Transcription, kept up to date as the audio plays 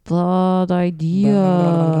flawed idea.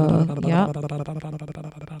 Yep.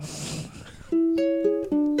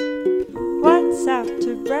 What's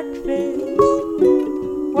after breakfast?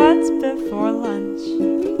 What's before lunch?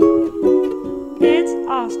 It's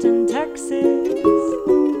Austin, Texas.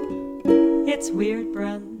 It's Weird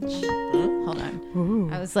Brunch. Hold on. Ooh.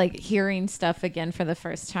 I was like hearing stuff again for the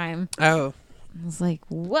first time. Oh. I was like,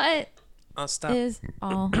 what I'll stop is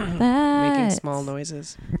all that? making small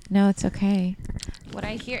noises. No, it's okay. What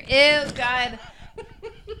I hear, ew, God.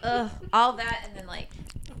 Ugh, all that and then like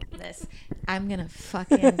this. I'm going to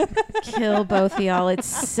fucking kill both of y'all. It's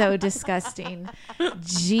so disgusting.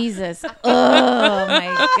 Jesus. Oh,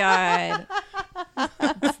 my God.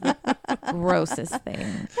 It's the grossest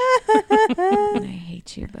thing. I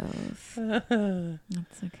hate you both.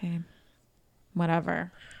 That's okay.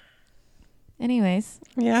 Whatever. Anyways.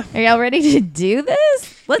 Yeah. Are y'all ready to do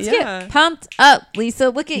this? Let's get pumped up. Lisa,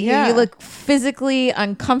 look at you. You look physically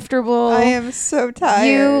uncomfortable. I am so tired.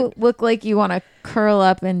 You look like you want to curl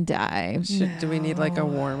up and die. Do we need like a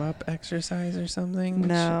warm-up exercise or something?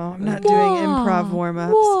 No, I'm not doing improv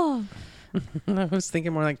warm-ups. I was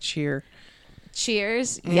thinking more like cheer.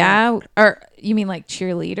 Cheers? Yeah. Or you mean like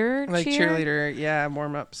cheerleader? Like cheerleader, yeah,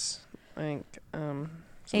 warm-ups. I think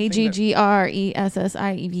AGGRESSIVE.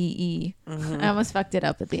 I almost fucked it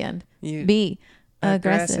up at the end. B.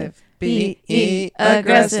 Aggressive. B.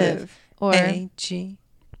 Aggressive. Or A-G.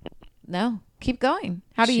 No. Keep going.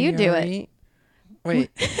 How do you do it? Wait.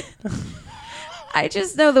 I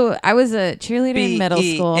just know I was a cheerleader in middle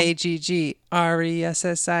school. B-E-A-G-G-R-E-S-S-I-V-E.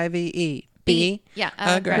 B. Yeah.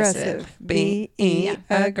 Aggressive. B-E.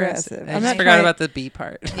 Aggressive. I just not forgot about the B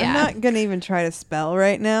part. Yeah. I'm not going to even try to spell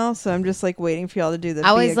right now, so I'm just like waiting for y'all to do the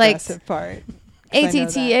I was aggressive part.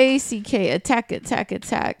 ATTACK. Attack, attack,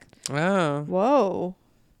 attack. Oh. Whoa.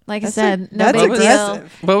 Like I said, no that's big deal.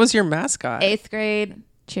 aggressive. What was your mascot? 8th grade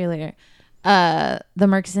cheerleader. The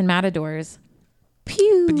Murchison Matadors.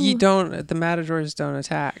 Pew. But the Matadors don't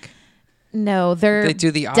attack. No, they do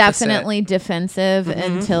the opposite. Definitely defensive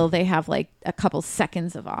until they have like a couple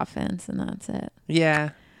seconds of offense, and that's it.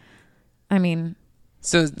 Yeah. I mean,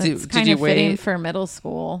 so that's did kind you of fitting wait? for middle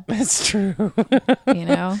school. That's true. You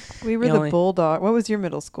know, we were the Bulldog. What was your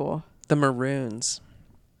middle school? The Maroons.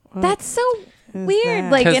 That's so weird.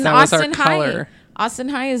 That? Like in that was our Austin High. color. Austin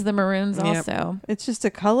High is the Maroons also. It's just a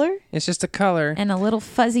color? It's just a color. And a little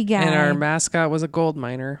fuzzy guy. And our mascot was a gold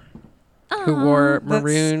miner who wore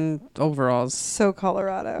maroon overalls. So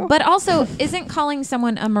Colorado. But also, isn't calling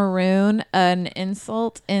someone a maroon an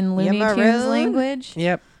insult in Looney Tunes language?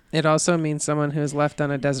 Yep. It also means someone who's left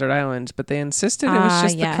on a desert island, but they insisted it was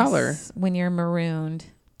just the color. When you're marooned.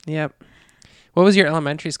 Yep. What was your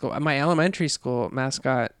elementary school? My elementary school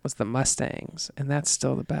mascot was the Mustangs, and that's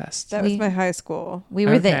still the best. That was my high school. We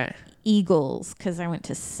were the Eagles because I went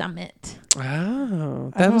to Summit.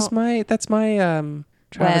 Oh, that's my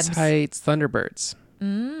Travis Heights Thunderbirds.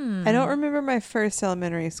 I don't remember my first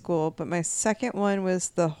elementary school, but my second one was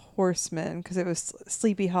the Horsemen because it was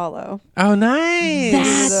Sleepy Hollow. Oh, nice.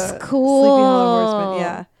 That's cool. Sleepy Hollow Horsemen,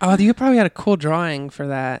 yeah. Oh, you probably had a cool drawing for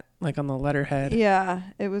that, like on the letterhead. Yeah,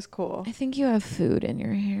 it was cool. I think you have food in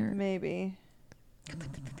your hair. Maybe.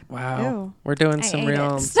 Wow. Ew. We're doing some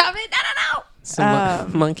real... Stop it. No.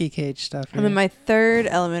 Some monkey cage stuff here. And then my third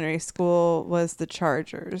elementary school was the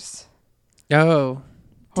Chargers. Oh.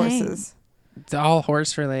 Horses. It's all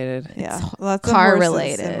horse related. Yeah. Lots car of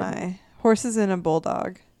horses related. in my horses and a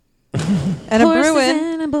bulldog. And a Horses Bruin.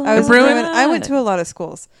 and a bulldog. I was a Bruin. I went to a lot of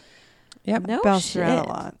schools. Yep. No Bounced shit. around a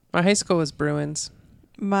lot. My high school was Bruins.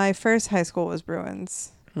 My first high school was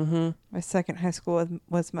Bruins. Mm-hmm. My second high school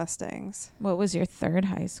was Mustangs. What was your third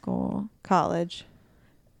high school? College.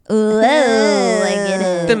 Whoa, I get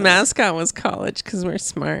it. The mascot was college because we're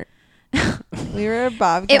smart. We were a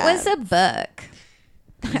bobcat. It was a book.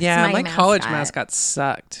 That's my college mascot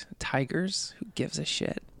sucked. Tigers? Who gives a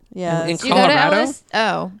shit? Yeah. In Did you go to Colorado? Ellis?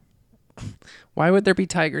 Oh. Why would there be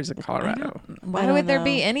tigers in Colorado? Why would there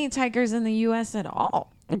be any tigers in the U.S. at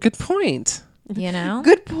all? Good point. You know?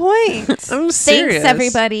 Good point. I'm serious.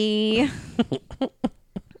 Thanks, everybody.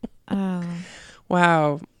 Oh.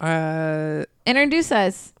 Wow. Introduce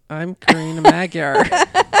us. I'm Karina Magyar.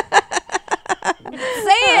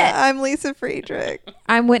 Say it. I'm Lisa Friedrich.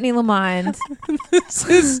 I'm Whitney Lamond.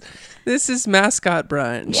 This is Mascot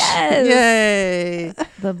Brunch. Yes. Yay.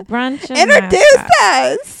 The brunch of Introduce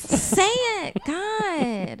mascots. us. Say it.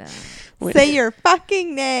 God. Say your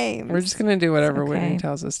fucking name. We're just going to do whatever Okay. Whitney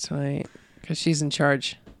tells us tonight because she's in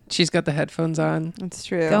charge. She's got the headphones on. It's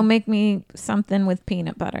true. Go make me something with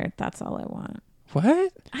peanut butter. That's all I want.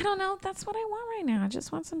 What? I don't know. That's what I want right now. I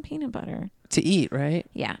just want some peanut butter. To eat, right?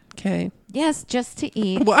 Yeah. Okay. Yes, just to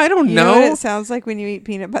eat. Well, I don't You know what know. it sounds like when you eat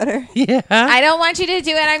peanut butter? Yeah. I don't want you to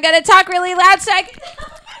do it. I'm going to talk really loud so I can...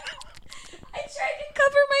 I tried to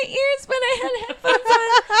cover my ears, but I had headphones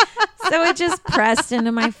on. So it just pressed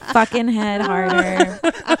into my fucking head harder.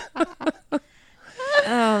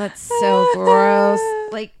 Oh, that's so gross.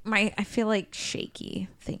 Like I feel like shaky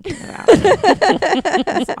thinking about it.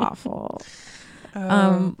 It's awful.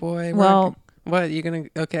 Oh, boy. well- What? You going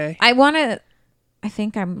to... Okay. I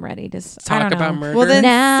think I'm ready to I Talk don't about know. murder? Well, then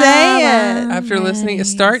say it. I'm After listening- ready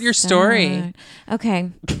start to your story. start.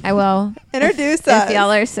 Okay, I will. Introduce us. If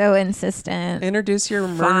y'all are so insistent. Introduce your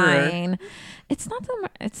murderer. Fine. It's not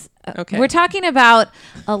it's Okay. We're talking about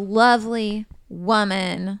a lovely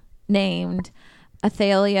woman named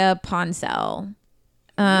Athalia Ponsell.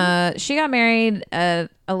 She got married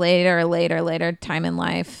at a later time in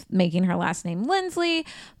life, making her last name Lindsley,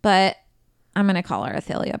 but I'm going to call her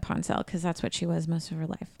Athalia Ponsell because that's what she was most of her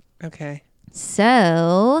life. Okay.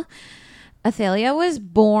 So, Athalia was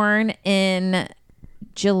born in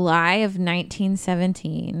July of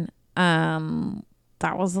 1917.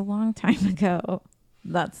 That was a long time ago.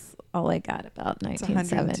 That's all I got about It's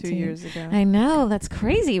 1917. 102 years ago. I know, that's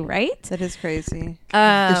crazy, right? That is crazy.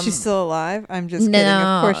 Um, Is she still alive? I'm just no, kidding.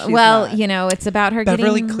 Of course she's well, not. you know, it's about her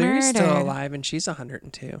Beverly getting Clear's still murdered. alive, and she's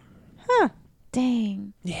 102.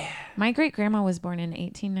 Dang. Yeah. My great grandma was born in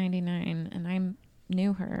 1899, and I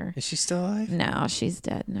knew her. Is she still alive? No, she's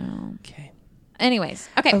dead. No. Okay. Anyways,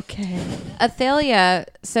 okay. Okay. Athalia,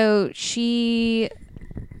 so she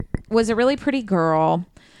was a really pretty girl.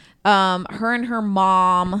 Her and her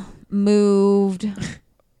mom moved.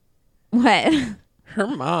 What? Her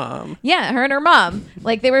mom. Yeah, her and her mom.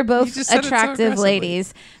 Like they were You both just said it so attractive aggressively.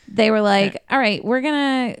 ladies. They were like, Okay. all right, we're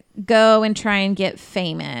going to go and try and get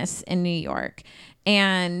famous in New York.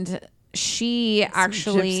 And she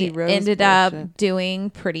actually Gypsy Rose ended up bullshit. doing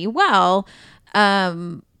pretty well.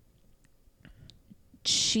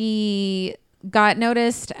 She got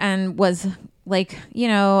noticed and was like, you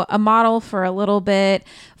know, a model for a little bit.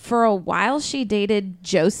 For a while, she dated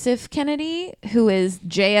Joseph Kennedy, who is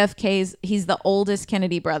JFK's, he's the oldest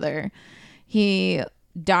Kennedy brother. He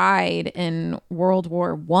died in World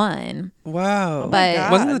War One. Wow. But-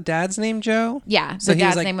 God. Wasn't the dad's name Joe? Yeah, So the he was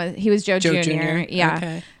dad's like name was, he was Joe, Joe Jr. Jr.? Yeah.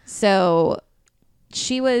 Okay. So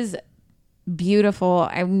she was beautiful.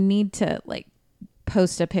 I need to like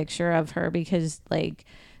post a picture of her because like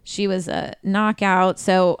she was a knockout.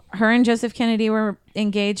 So her and Joseph Kennedy were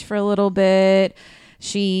engaged for a little bit.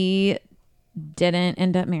 She didn't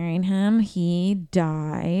end up marrying him. He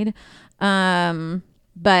died.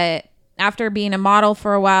 But after being a model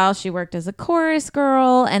for a while, she worked as a chorus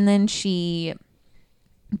girl, and then she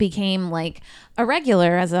became like a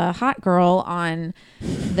regular as a hot girl on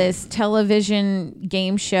this television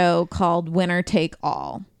game show called Winner Take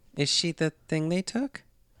All. Is she the thing they took?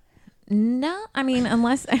 No, I mean,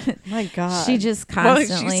 unless My God. she just Well,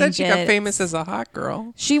 constantly she said she got gets- famous as a hot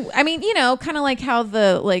girl. I mean, you know, kind of like how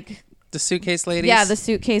the like The suitcase ladies. yeah, the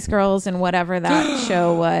suitcase girls and whatever that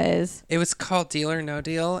show was. It was called Deal or No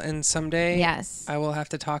Deal, and someday Yes. I will have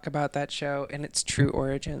to talk about that show and its true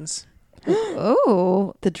origins.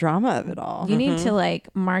 Oh, the drama of it all. you need to like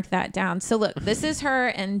mark that down. So look, this is her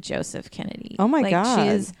and Joseph Kennedy. Oh my like, God. she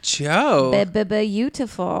is Joe.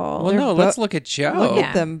 beautiful. Well, They're no, let's look at Joe. Look Yeah.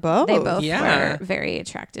 at them both. They both Yeah. were very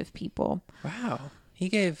attractive people. Wow. He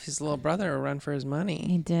gave his little brother a run for his money.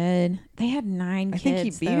 He did. They had 9 I kids. think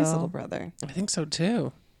he beat his though. little brother. I think so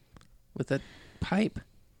too. With a pipe.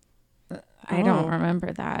 I don't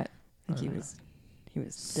remember that. I think he was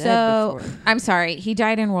dead So before. I'm sorry. He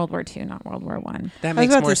died in World War II, not World War One. That was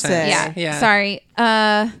makes about more to sense. say. Yeah. Yeah. Sorry.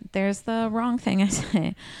 There's the wrong thing I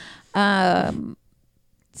say.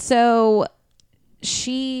 So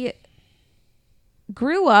she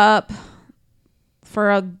grew up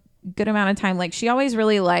for a good amount of time. Like she always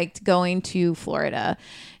really liked going to Florida,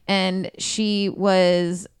 and she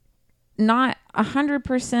was not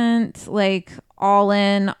 100% like all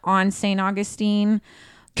in on St. Augustine,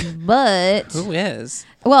 but Who is?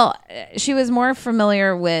 well, she was more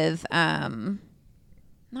familiar with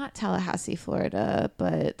not Tallahassee, Florida,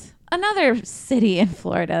 but another city in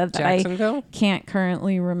Florida that Jacksonville? I can't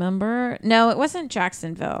currently remember. No, it wasn't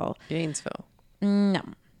Jacksonville. Gainesville. No.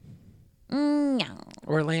 No.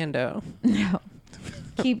 Orlando. No.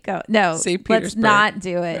 Keep going. No. St. Let's Petersburg. not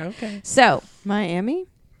do it. Okay. So, Miami?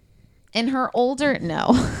 in her older no.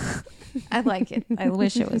 I like it. I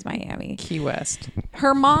wish it was Miami. Key West.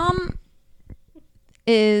 Her mom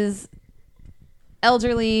is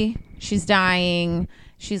elderly. She's dying.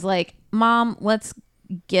 She's like, Mom, let's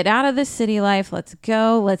get out of the city life. Let's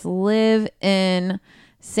go. Let's live in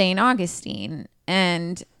St. Augustine.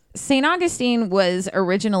 And St. Augustine was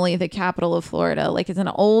originally the capital of Florida. Like, it's an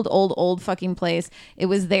old fucking place. It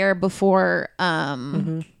was there before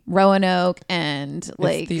Roanoke and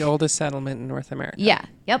like It's the oldest settlement in North America. yeah,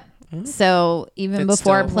 yep. So even It's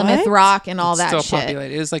before still- Plymouth What? Rock and all It's that still shit.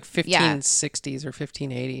 populated. It was like 1560s or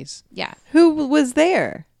 1580s. Yeah. Who was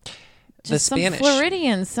there? Just some Spanish.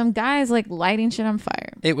 Floridians, some guys like lighting shit on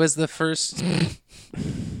fire. It was the first.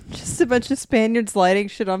 Just a bunch of Spaniards lighting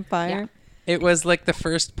shit on fire. It was like the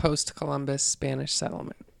first post-Columbus Spanish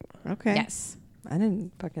settlement. Okay. Yes. I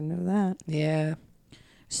didn't fucking know that. Yeah.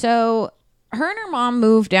 So her and her mom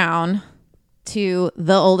moved down to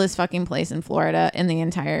the oldest fucking place in Florida in the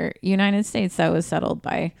entire United States that was settled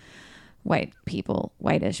by white people,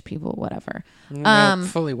 whitish people, whatever.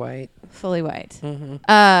 Fully white. Fully white.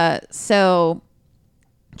 Mm-hmm. So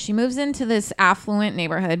she moves into this affluent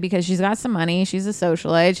neighborhood because she's got some money. She's a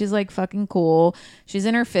socialite. She's like fucking cool. She's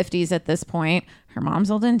in her 50s at this point. Her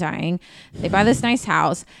mom's old and dying. They buy this nice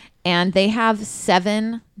house and they have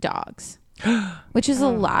 7 dogs, which is a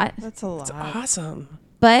lot. That's a lot. Awesome.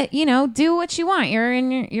 But, you know, do what you want.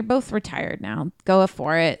 You're both retired now. Go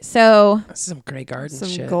for it. So This is some Grey Garden Some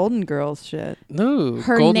shit. Golden Girls shit. Ooh,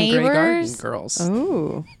 Her Golden Grey Garden neighbors- girls.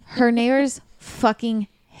 Oh. her neighbors fucking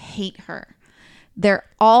hate her. They're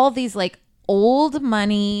all these like old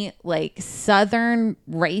money, like Southern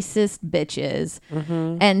racist bitches.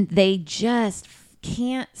 And they just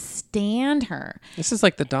can't stand her. This is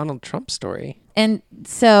like the Donald Trump story. And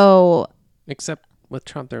so Except with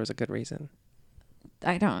Trump, there was a good reason.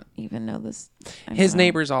 I don't even know this. I don't His know.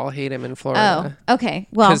 neighbors all hate him in Florida. Oh, okay.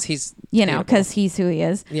 Well, Because he's, you know, hateable. because he's who he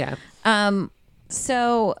is. Yeah.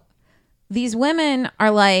 So these women are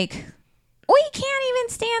like, we can't even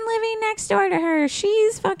stand living next door to her.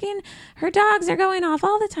 She's fucking, her dogs are going off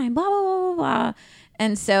all the time, blah, blah, blah, blah, blah.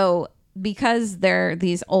 And so because they're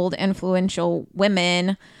these old influential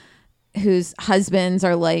women whose husbands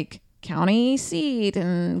are like county seat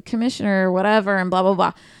and commissioner, whatever, and blah, blah,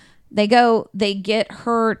 blah, they get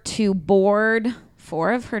her to board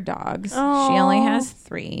 4 of her dogs. She only has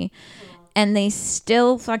 3. And they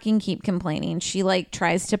still fucking keep complaining. She like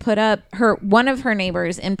tries to put up one of her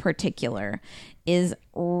neighbors in particular is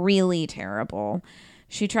really terrible.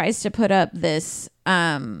 She tries to put up this,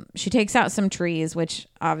 she takes out some trees, which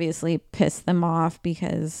obviously piss them off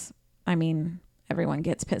because, I mean, everyone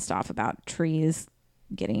gets pissed off about trees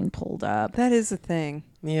getting pulled up. That is a thing.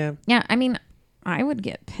 Yeah. Yeah, I mean, I would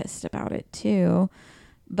get pissed about it too.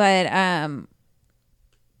 But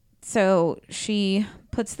so she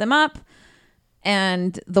puts them up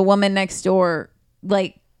and the woman next door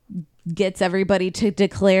like gets everybody to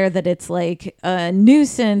declare that it's like a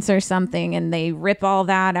nuisance or something, and they rip all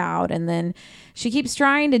that out. And then she keeps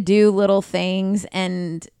trying to do little things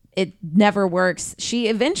and it never works.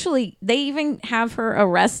 They even have her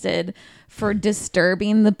arrested for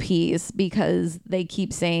disturbing the peace because they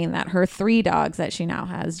keep saying that her 3 dogs that she now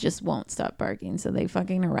has just won't stop barking. So they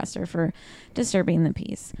fucking arrest her for disturbing the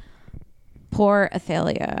peace. Poor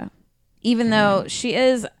Athalia. Even though she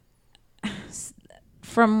is,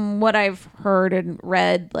 from what I've heard and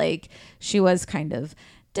read, like she was kind of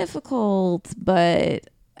difficult, but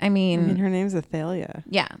I mean her name's Athalia.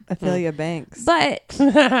 yeah. Athalia Banks. But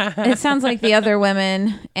it sounds like the other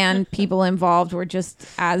women and people involved were just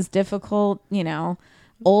as difficult, you know,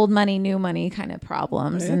 old money, new money kind of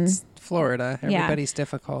problems. It's Florida. Yeah. Everybody's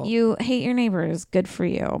difficult. And you hate your neighbors. Good for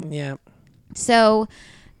you. Yeah. So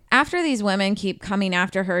after these women keep coming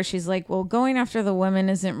after her, she's like, well, going after the women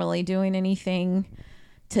isn't really doing anything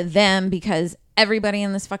to them because everybody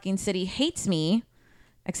in this fucking city hates me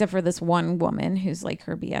except for this one woman who's like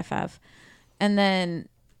her BFF. And then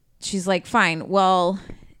she's like, fine, well,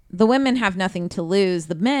 the women have nothing to lose.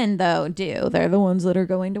 The men, though, do. They're the ones that are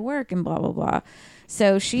going to work and blah, blah, blah.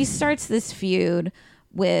 So she starts this feud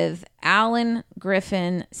with Alan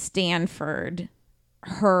Griffin Stanford,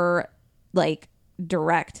 her like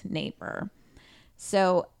direct neighbor.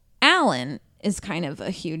 So Alan is kind of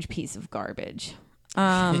a huge piece of garbage.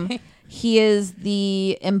 He is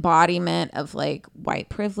the embodiment of like white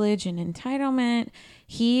privilege and entitlement.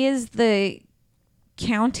 He is the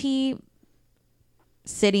county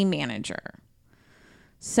city manager.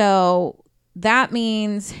 So that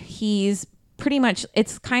means he's pretty much,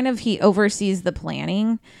 it's kind of, he oversees the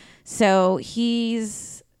planning. So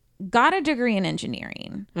he's got a degree in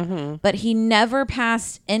engineering, but he never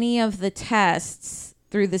passed any of the tests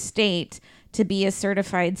through the state to be a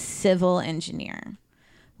certified civil engineer,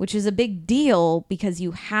 which is a big deal because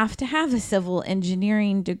you have to have a civil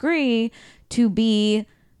engineering degree to be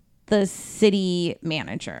the city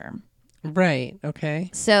manager. Right. Okay.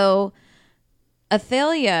 So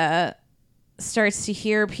Athalia starts to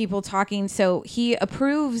hear people talking. So he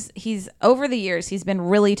approves. He's over the years, he's been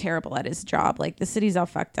really terrible at his job. Like the city's all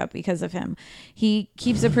fucked up because of him. He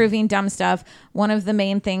keeps approving dumb stuff. One of the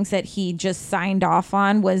main things that he just signed off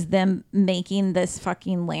on was them making this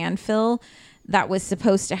fucking landfill that was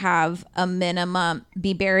supposed to have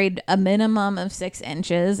be buried a minimum of 6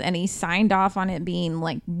 inches. And he signed off on it being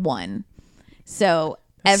like 1. So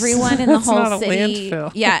everyone in the That's not whole a city,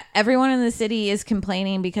 landfill. yeah, everyone in the city is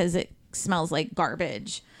complaining because it smells like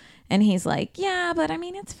garbage. And he's like, yeah, but I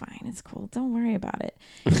mean, it's fine. It's cool. Don't worry about it.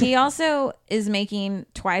 He also is making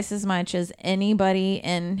twice as much as anybody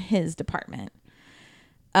in his department.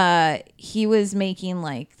 He was making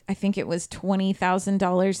like, I think it was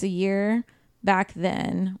 $20,000 a year back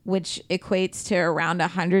then, which equates to around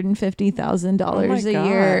 $150,000 a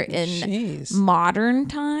year in Jeez. modern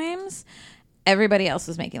times. Everybody else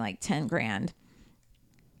was making like 10 grand.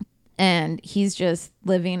 And he's just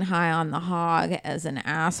living high on the hog as an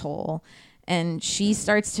asshole. And she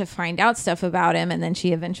starts to find out stuff about him. And then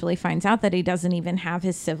she eventually finds out that he doesn't even have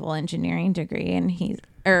his civil engineering degree. And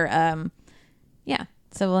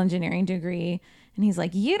civil engineering degree. And he's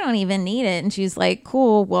like, you don't even need it. And she's like,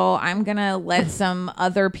 cool. Well, I'm going to let some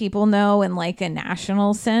other people know in like a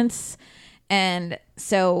national sense. And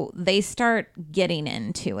so they start getting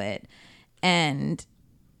into it. And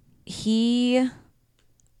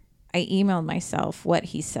I emailed myself what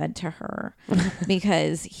he said to her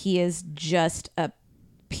because he is just a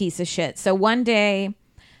piece of shit. So one day,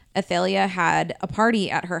 Athalia had a party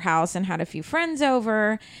at her house and had a few friends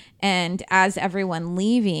over. And as everyone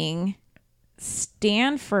leaving,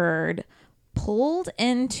 Stanford pulled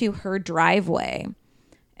into her driveway.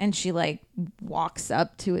 And she like walks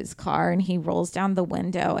up to his car and he rolls down the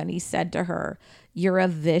window and he said to her, "You're a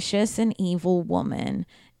vicious and evil woman.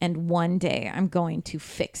 And one day I'm going to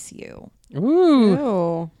fix you." Ooh.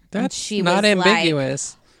 Ew. That's she not was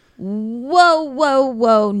ambiguous.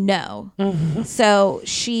 Whoa, no. So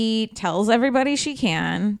she tells everybody she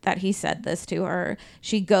can that he said this to her.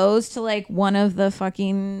 She goes to like one of the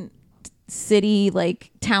fucking city like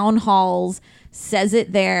town halls, says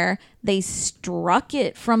it there. They struck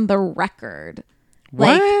it from the record.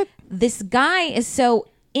 What? Like, this guy is so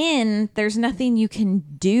there's nothing you can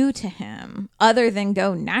do to him other than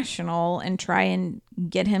go national and try and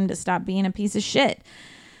get him to stop being a piece of shit.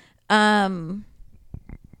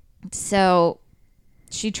 So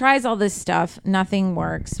she tries all this stuff. Nothing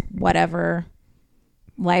works. Whatever.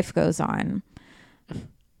 Life goes on.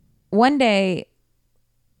 One day,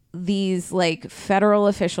 these like federal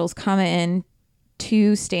officials come in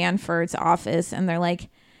to Stanford's office and they're like,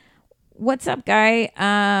 "What's up, guy?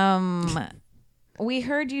 We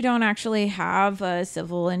heard you don't actually have a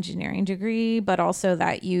civil engineering degree, but also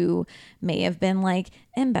that you may have been like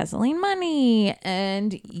embezzling money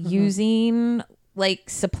and using like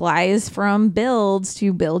supplies from builds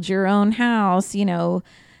to build your own house, you know,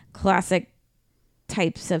 classic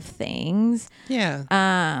types of things." Yeah.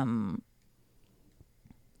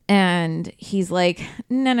 And he's like,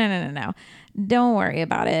 no. Don't worry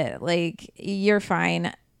about it. Like, you're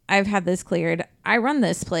fine. I've had this cleared. I run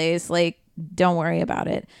this place. Like, don't worry about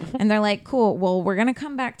it. And they're like, cool. Well, we're going to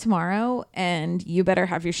come back tomorrow and you better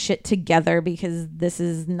have your shit together because this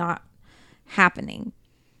is not happening.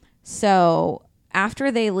 So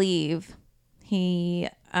after they leave,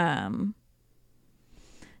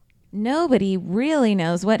 nobody really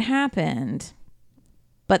knows what happened.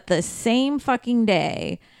 But the same fucking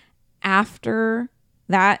day after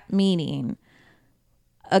that meeting,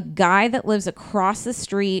 a guy that lives across the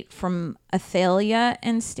street from Athalia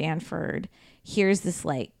and Stanford hears this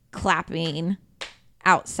like clapping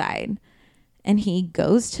outside. And he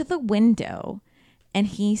goes to the window and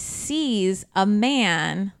he sees a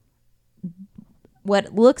man,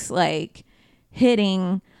 what looks like,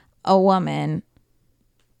 hitting a woman,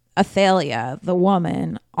 Athalia, the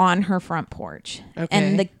woman, on her front porch. Okay.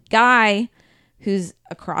 And the guy who's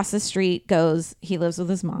across the street goes, he lives with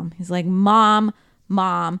his mom. He's like, Mom,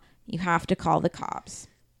 you have to call the cops.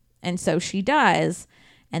 And so she does.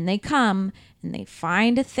 And they come and they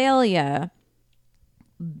find Athalia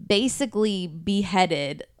basically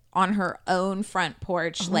beheaded on her own front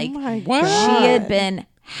porch. Oh like my What? she had God. been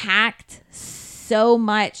hacked so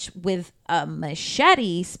much with a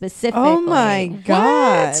machete specifically. Oh my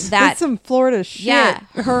God. That- That's some Florida shit. Yeah,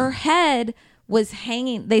 her head was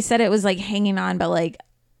hanging. They said it was like hanging on by like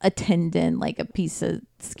a tendon, like a piece of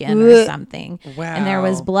skin or Ugh. something. Wow. And there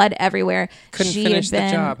was blood everywhere. Couldn't She finish had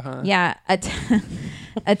the job, huh? Yeah.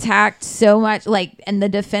 attacked so much, like, and the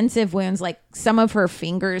defensive wounds, like some of her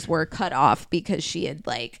fingers were cut off because she had,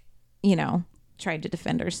 like, you know, tried to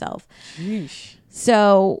defend herself. Yeesh.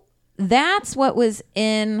 So that's what was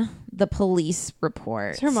in the police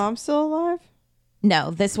report. Is her mom still alive?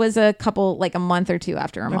 No, this was a month or two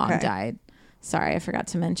after her mom Okay. died. Sorry, I forgot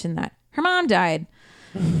to mention that. Her mom died.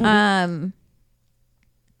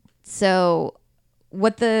 So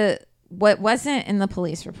what wasn't in the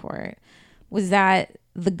police report was that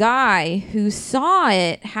the guy who saw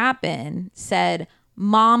it happen said,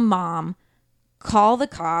 Mom, call the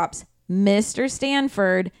cops. Mr.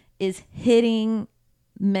 Stanford is hitting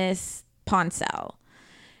Miss Poncell.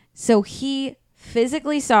 So he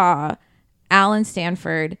physically saw Alan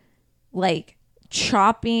Stanford, like,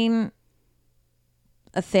 chopping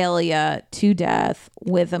Athalia to death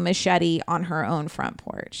with a machete on her own front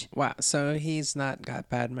porch. Wow. So he's not got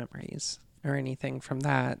bad memories or anything from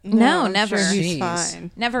that. No, I'm never. Sure he's Jeez.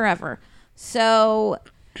 fine. Never ever. So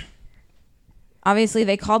obviously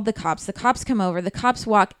they called the cops. The cops come over. The cops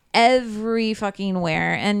walk every fucking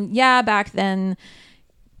where. And yeah, back then,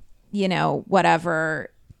 you know,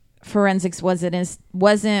 whatever, forensics wasn't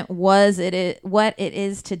what it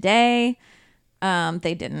is today.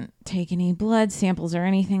 They didn't take any blood samples or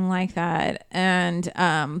anything like that. And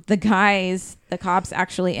the cops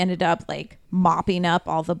actually ended up, like, mopping up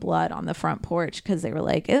all the blood on the front porch because they were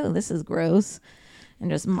like, oh, this is gross,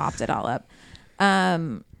 and just mopped it all up.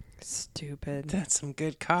 Stupid. That's some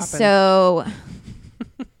good copping. So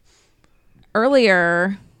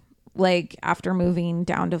earlier, like, after moving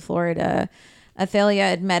down to Florida, Athalia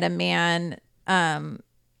had met a man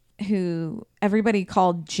who everybody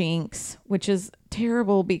called Jinx, which is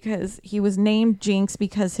terrible because he was named Jinx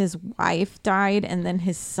because his wife died and then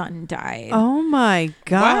his son died. Oh my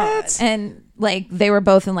god. What? And, like, they were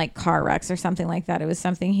both in, like, car wrecks or something like that. It was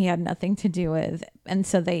something he had nothing to do with. And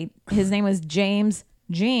so his name was James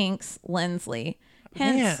Jinx Lindsley,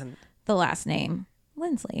 hence Man. the last name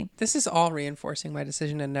Lindsley. This is all reinforcing my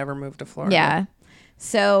decision to never move to Florida. Yeah.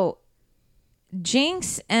 So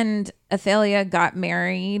Jinx and Athalia got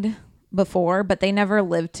married before, but they never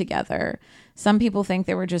lived together. Some people think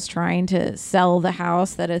they were just trying to sell the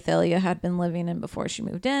house that Athalia had been living in before she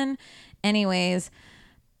moved in. Anyways,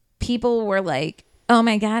 people were like, oh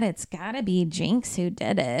my God, it's gotta be Jinx who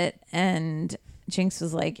did it. And Jinx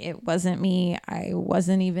was like, it wasn't me. I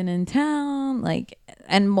wasn't even in town. Like,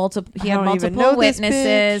 and he had don't even multiple know this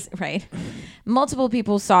witnesses, right? Multiple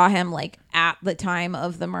people saw him, like, at the time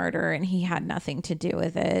of the murder, and he had nothing to do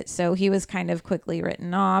with it. So he was kind of quickly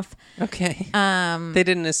written off. Okay. They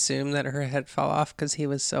didn't assume that her head fell off because he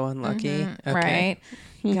was so unlucky. Okay. Right?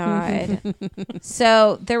 God.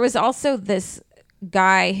 So there was also this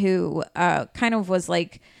guy who kind of was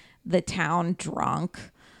like the town drunk.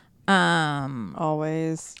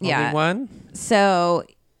 Always. Yeah. Only one? So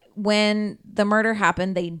when the murder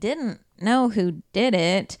happened, they didn't know who did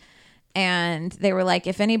it. And they were like,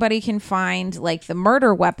 if anybody can find, like, the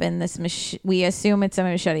murder weapon, we assume it's a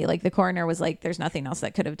machete. Like, the coroner was like, there's nothing else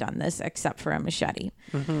that could have done this except for a machete.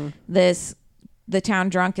 Mm-hmm. The town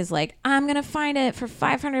drunk is like, I'm going to find it for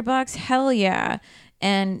 $500. Hell yeah.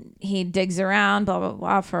 And he digs around, blah, blah,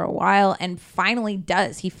 blah, for a while, and finally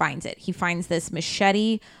does. He finds it. He finds this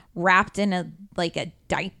machete wrapped in a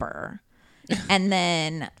diaper. And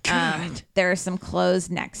then there are some clothes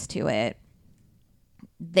next to it.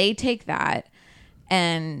 They take that,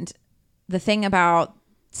 and the thing about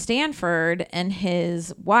Stanford and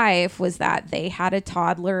his wife was that they had a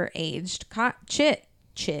toddler-aged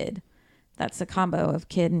chid. That's a combo of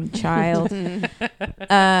kid and child.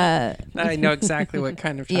 I know exactly what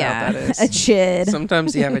kind of child that is. A chid.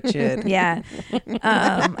 Sometimes you have a chid. Yeah.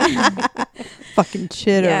 Fucking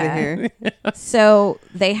chid Yeah. over here. So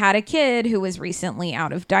they had a kid who was recently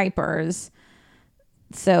out of diapers.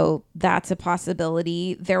 So that's a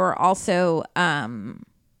possibility. There were also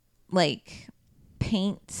like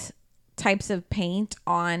types of paint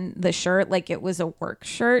on the shirt. Like, it was a work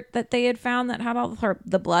shirt that they had found that had all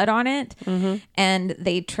the blood on it. Mm-hmm. And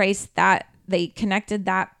they connected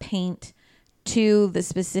that paint to the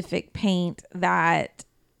specific paint that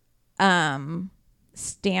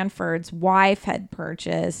Stanford's wife had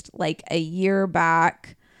purchased, like, a year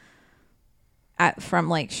back from,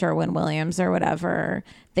 like, Sherwin-Williams or whatever.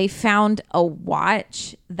 They found a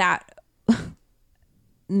watch that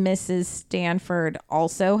Mrs. Stanford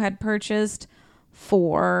also had purchased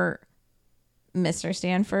for Mr.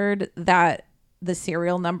 Stanford, that the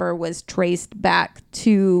serial number was traced back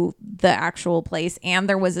to the actual place, and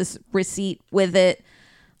there was a receipt with it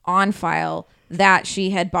on file that she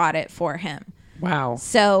had bought it for him. Wow.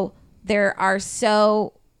 So there are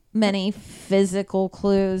so many physical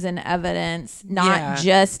clues and evidence, not Yeah.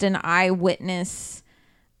 just an eyewitness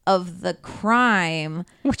of the crime,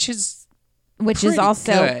 Which is which is pretty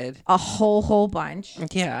also good. a whole bunch.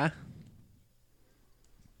 Yeah.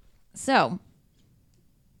 So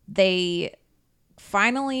they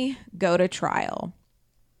finally go to trial,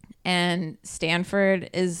 and Stanford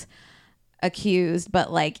is accused,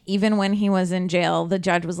 but like even when he was in jail, the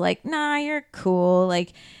judge was like, nah, you're cool,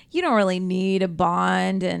 like you don't really need a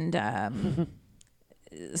bond. And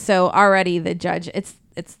so already the judge, it's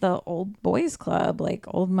the old boys club, like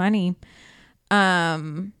old money.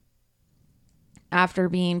 After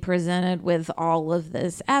being presented with all of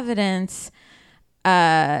this evidence,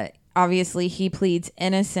 obviously he pleads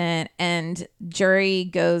innocent, and jury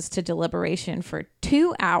goes to deliberation for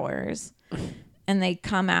 2 hours, and they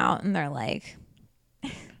come out and they're like,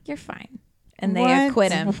 you're fine. And they What?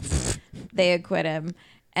 acquit him. They acquit him.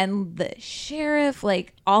 And the sheriff,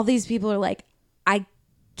 like all these people are like, I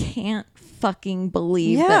can't fucking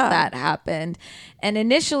believe Yeah. that happened. And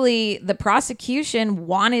initially the prosecution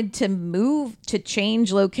wanted to move to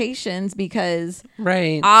change locations because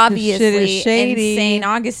Right. obviously in shady. St.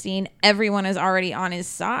 Augustine, everyone is already on his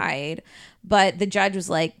side. But the judge was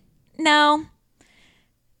like, no,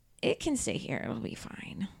 it can stay here. It'll be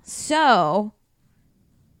fine. So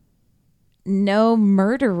no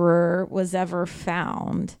murderer was ever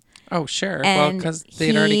found. Oh, sure. And Well, because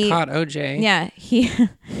they'd already he- caught OJ. Yeah,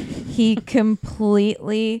 he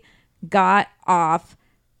completely got off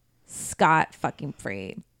scot fucking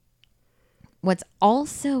free. What's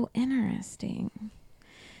also interesting,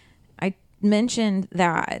 I mentioned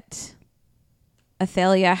that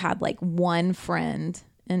Athalia had like one friend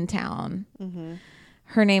in town.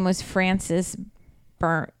 Her name was Frances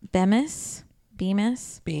Bemis.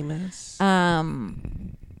 Bemis.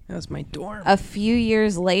 That was my dorm. A few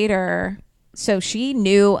years later, so she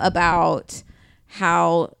knew about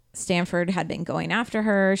how Stanford had been going after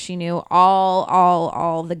her. She knew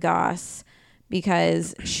all the goss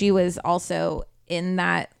because she was also in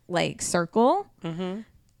that like circle,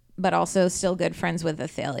 but also still good friends with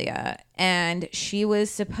Athalia. And she was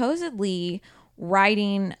supposedly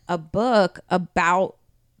writing a book about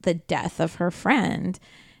the death of her friend.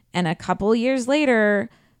 And a couple years later,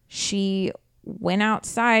 she went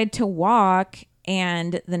outside to walk,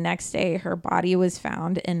 and the next day her body was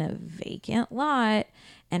found in a vacant lot,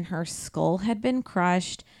 and her skull had been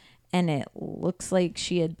crushed, and it looks like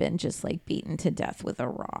she had been just like beaten to death with a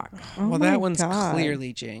rock. Oh well, my that one's God.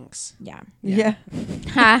 clearly Jinx. Yeah. Yeah.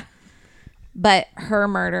 Ha. But her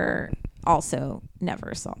murder also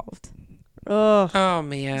never solved. Ugh. Oh,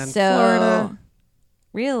 man. So Florida.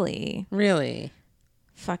 really Really?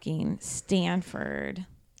 fucking Stanford,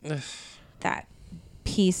 Ugh. that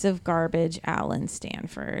piece of garbage, Alan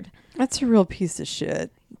Stanford. That's a real piece of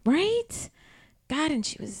shit. Right? God, and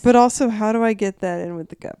she was But also, how do I get that in with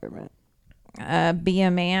the government? be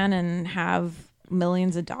a man and have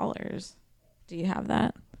millions of dollars. Do you have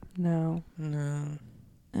that? No. No.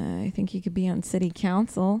 I think you could be on city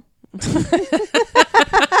council.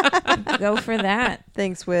 Go for that.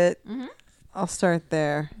 Thanks, Whit. Mhm. I'll start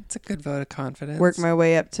there. It's a good vote of confidence. Work my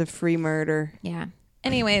way up to free murder. Yeah.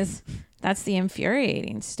 Anyways, that's the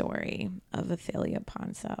infuriating story of Athalia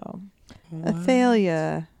Ponso.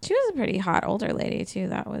 Athalia. She was a pretty hot older lady too.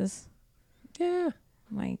 That was Yeah.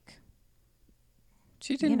 like,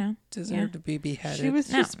 She didn't know, deserve yeah. to be beheaded. She was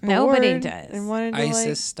No, just nobody bored does. and wanted to ISIS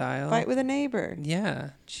like style. fight with a neighbor.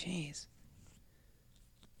 Yeah. Jeez.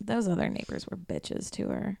 those other neighbors were bitches to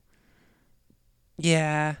her.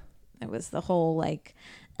 Yeah. It was the whole like,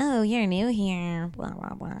 oh, you're new here, blah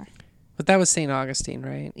blah blah. But that was St. Augustine,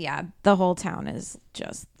 right? Yeah, the whole town is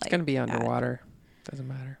just It's like going to be that. underwater. Doesn't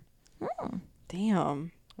matter.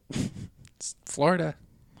 Damn. It's Florida.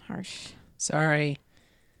 Harsh. Sorry.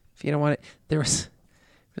 If you don't want it. There's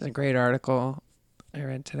a great article I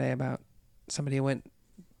read today about somebody who went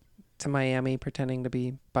to Miami pretending to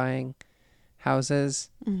be buying houses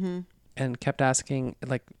and kept asking,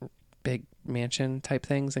 like, big mansion type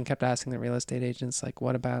things, and kept asking the real estate agents, like,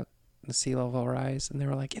 what about the sea level rise? And they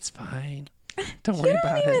were like, it's fine. Don't worry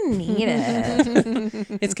about it. Even need it.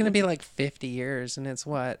 It's going to be like 50 years, and it's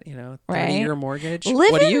what, 30-year Right. mortgage?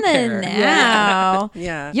 Live What do in you the care? now.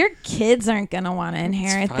 Yeah. Your kids aren't gonna want to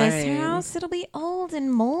inherit this fine. house. It'll be old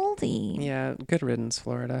and moldy. Yeah. Good riddance,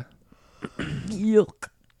 Florida. Yuck.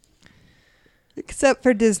 Except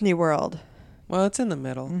for Disney World. Well, it's in the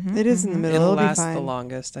middle. It is in the middle. It'll It'll be last fine. the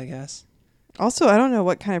longest, I guess. Also, I don't know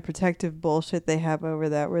what kind of protective bullshit they have over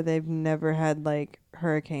that where they've never had like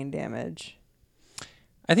hurricane damage.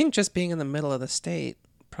 I think just being in the middle of the state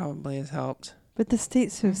probably has helped. But the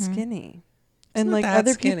state's so skinny. And not like that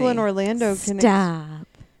other people in skinny. Orlando can. Stop.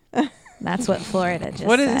 That's what Florida just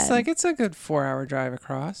What said. is like? It's a good 4-hour drive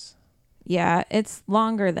across. Yeah, it's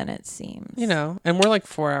longer than it seems. You know, and we're like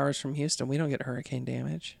 4 hours from Houston. We don't get hurricane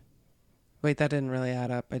damage. Wait, that didn't really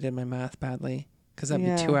add up. I did my math badly because that'd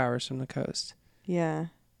Yeah. be 2 hours from the coast. Yeah.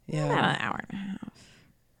 Yeah. About an hour and a half.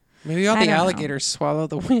 Maybe all I the don't know. alligators swallow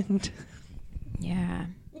the wind. Yeah.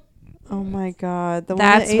 Oh my God. The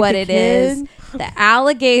That's one that what ate it the is. kid? The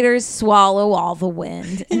alligators swallow all the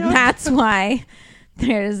wind. And that's why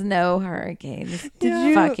there's no hurricanes Did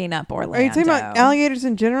you- fucking up Orlando. Are you talking about alligators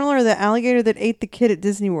in general, or the alligator that ate the kid at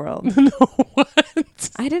Disney World?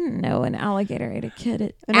 I didn't know an alligator ate a kid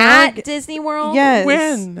at An Disney World. Yes.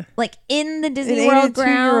 When? Like in the It Disney ate World a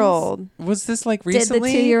grounds. 2-year-old. Was this like Did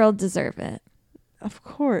recently? the 2-year-old deserve it? Of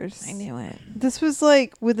course. I knew it. This was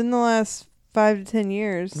like within the last 5 to 10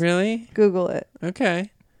 years. Really? Google it.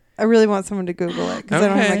 Okay. I really want someone to Google it because I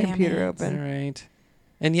don't have my Okay. computer Damn it. All open. right.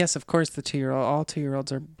 And yes, of course, the 2-year-old. All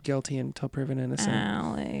 2-year-olds are guilty until proven innocent.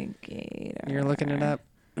 Alligator. You're looking it up.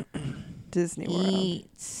 Disney World.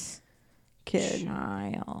 Eats Kid.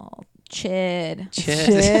 child. Chid. Chid.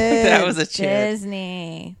 Chid. That was a chid.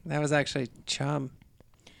 Disney. That was actually chum.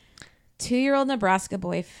 2-year-old Nebraska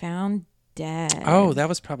boy found dead. Oh, that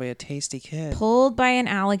was probably a tasty kid. Pulled by an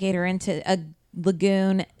alligator into a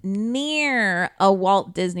lagoon near a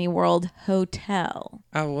Walt Disney World hotel.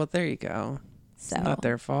 Oh, well, there you go. So It's not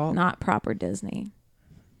their fault. not proper Disney.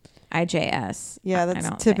 IJS. Yeah, I that's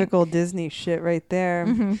don't typical Disney shit right there.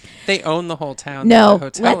 think. They own the whole town. No,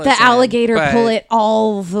 that the hotel let the is in, alligator but pull it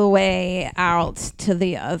all the way out to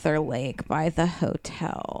the other lake by the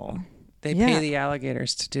hotel. They Yeah. pay the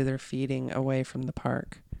alligators to do their feeding away from the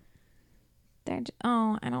park. I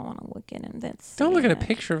don't want to look at him. Don't look at a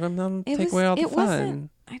picture of them. They'll take away all the fun.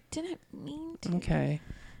 I didn't mean to. Okay.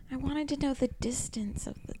 I wanted to know the distance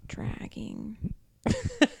of the dragging.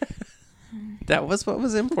 That was what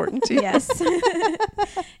was important to you. Yes.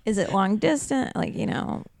 Is it long distance? Like,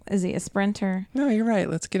 is he a sprinter? No, you're right.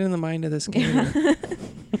 Let's get in the mind of this gator.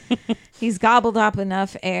 He's gobbled up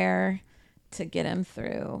enough air to get him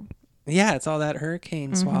through. Yeah, it's all that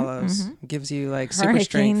hurricane swallows. Gives you like super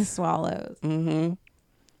Hurricane strength. swallows. Mm-hmm.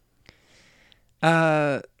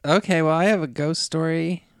 Okay, well, I have a ghost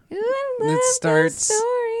story. Ooh, I love It those starts-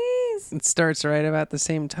 stories. It starts right about the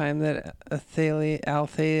same time that Athalia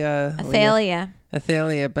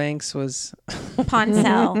Banks was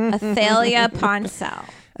Ponsell. Athalia Ponsell.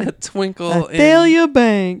 a twinkle Athalia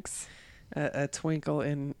Banks. a twinkle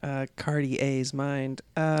in Cardi A's mind.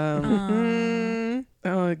 Oh,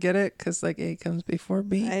 get it? Because like A comes before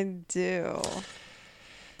B. I do.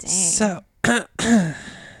 Dang. So,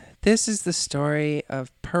 this is the story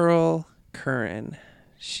of Pearl Curran.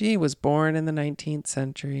 She was born in the 19th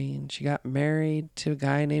century and she got married to a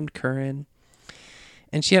guy named Curran.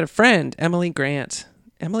 And she had a friend, Emily Grant.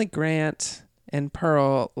 Emily Grant and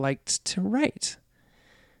Pearl liked to write.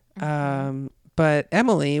 But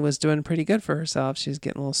Emily was doing pretty good for herself. She was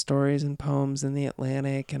getting little stories and poems in the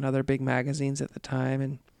Atlantic and other big magazines at the time.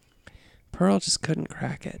 And Pearl just couldn't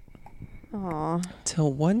crack it. Aw.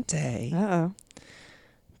 Till one day, Uh-oh.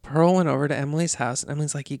 Pearl went over to Emily's house, and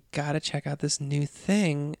Emily's like, you got to check out this new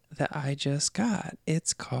thing that I just got.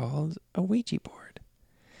 It's called a Ouija board.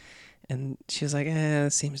 And she was like,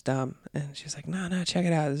 it seems dumb. And she was like, no, check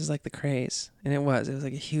it out. This is like the craze. And it was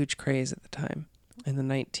like a huge craze at the time in the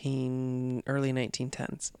early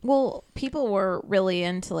 1910s. Well, people were really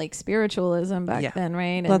into like spiritualism back Yeah. then,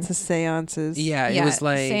 right? Lots of seances. Yeah, it was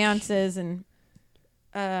like... seances and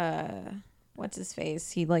what's his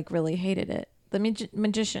face? He like really hated it. The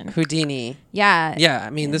magician. Houdini. Yeah. Yeah, I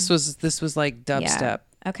mean, this was like dubstep.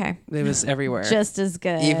 Okay. It was everywhere. Just as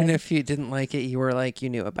good. Even if you didn't like it, you were like, you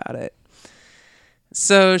knew about it.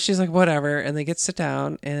 So she's like, whatever. And they sit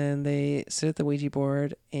down and they sit at the Ouija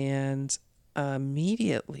board. And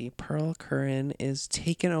immediately Pearl Curran is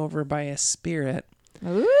taken over by a spirit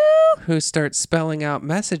Ooh. who starts spelling out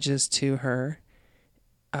messages to her.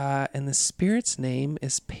 And the spirit's name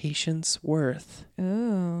is Patience Worth,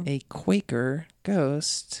 Ooh. a Quaker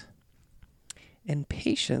ghost. And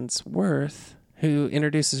Patience Worth, who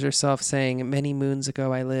introduces herself saying, many moons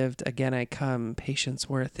ago I lived, again I come, Patience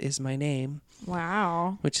Worth is my name,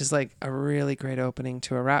 Wow. which is like a really great opening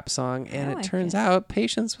to a rap song. And I it like turns it. out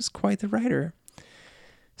Patience was quite the writer.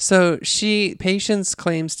 So Patience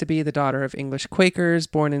claims to be the daughter of English Quakers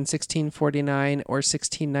born in 1649 or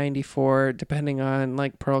 1694, depending on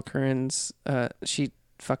like Pearl Curran's, she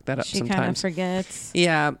fucked that up She sometimes. kind of forgets.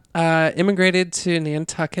 Yeah, immigrated to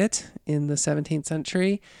Nantucket in the 17th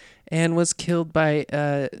century and was killed by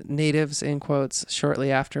natives, in quotes,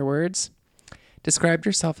 shortly afterwards. described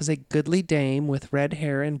herself as a goodly dame with red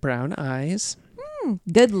hair and brown eyes.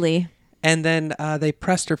 Goodly. And then they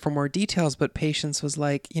pressed her for more details, but Patience was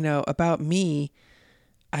like, about me,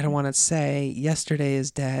 I don't want to say yesterday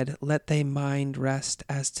is dead. Let thy mind rest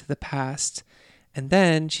as to the past. And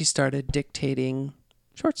then she started dictating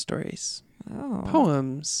short stories,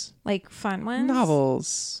 poems, Like fun ones?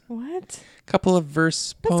 novels, What? a couple of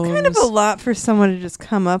verse That's poems. kind of a lot for someone to just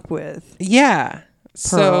come up with. Yeah.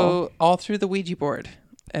 So Pearl. all through the Ouija board.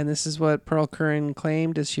 And this is what Pearl Curran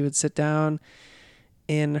claimed is she would sit down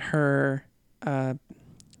in her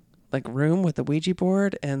room with the Ouija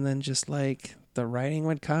board, and then just the writing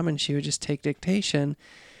would come and she would just take dictation,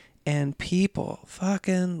 and people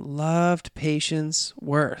fucking loved Patience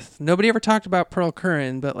Worth. Nobody ever talked about Pearl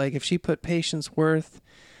Curran, but if she put Patience Worth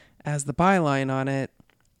as the byline on it,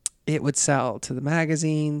 it would sell to the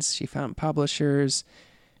magazines. She found publishers.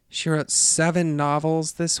 She wrote 7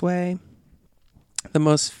 novels this way, the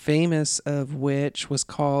most famous of which was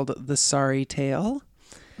called The Sorry Tale.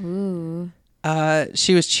 Ooh.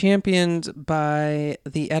 She was championed by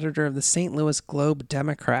the editor of the St. Louis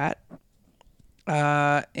Globe-Democrat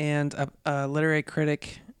and a literary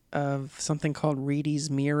critic of something called Reedy's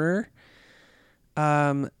Mirror.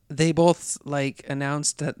 They both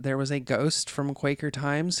announced that there was a ghost from Quaker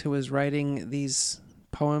Times who was writing these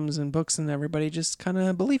poems and books, and everybody just kind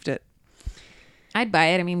of believed it. I'd buy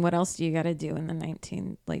it. I mean, what else do you got to do in the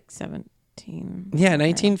 17? Yeah,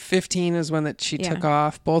 1915 is when that she took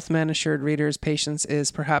off. Both men assured readers Patience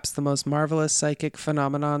is perhaps the most marvelous psychic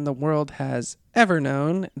phenomenon the world has ever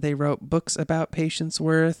known. They wrote books about Patience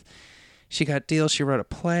Worth. She got deals. She wrote a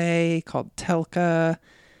play called Telka.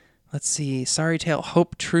 Let's see, Sorry Tale,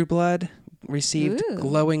 Hope Trueblood received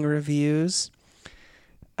glowing reviews,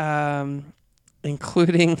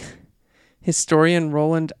 including historian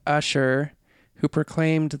Roland Usher, who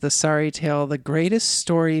proclaimed The Sorry Tale the greatest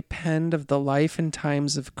story penned of the life and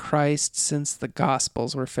times of Christ since the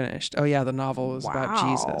Gospels were finished. Oh, yeah, the novel was about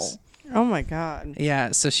Jesus. Oh, my God.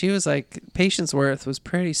 Yeah, so she was Patience Worth was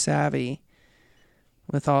pretty savvy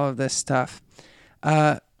with all of this stuff.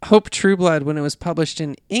 Hope Trueblood, when it was published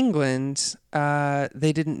in England,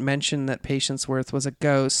 they didn't mention that Patience Worth was a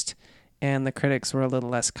ghost, and the critics were a little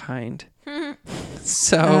less kind.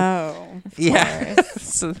 So, yeah.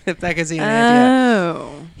 So if that gives you an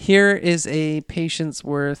idea. Here is a Patience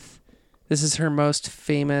Worth. This is her most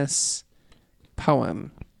famous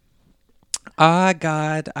poem. Ah,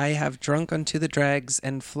 God, I have drunk unto the dregs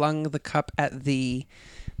and flung the cup at thee.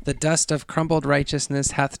 The dust of crumbled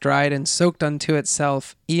righteousness hath dried and soaked unto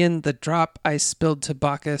itself. E'en the drop I spilled to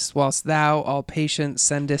Bacchus, whilst thou, all patient,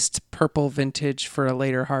 sendest purple vintage for a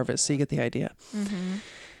later harvest. So you get the idea. Mm-hmm.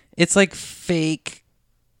 It's fake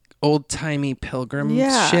old-timey pilgrim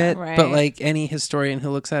shit, right. but any historian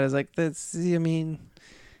who looks at it is that's,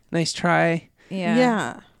 nice try.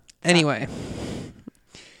 Yeah. Anyway,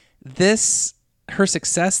 her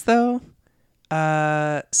success, though,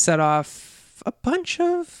 set off a bunch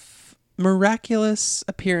of miraculous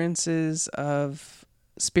appearances of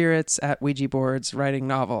spirits at Ouija boards writing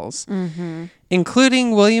novels,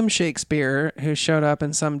 including William Shakespeare, who showed up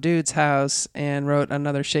in some dude's house and wrote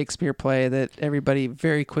another Shakespeare play that everybody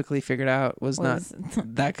very quickly figured out was not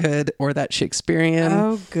that good or that Shakespearean.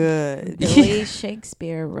 Oh, good. Billy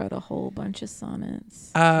Shakespeare wrote a whole bunch of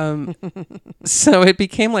sonnets. So it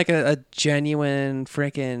became a genuine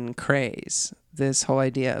freaking craze, this whole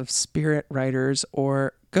idea of spirit writers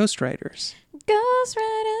or ghost writers. Ghost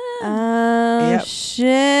Rider. Oh, Yep. shit.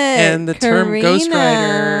 And the term Karina.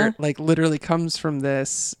 ghostwriter literally comes from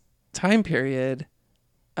this time period,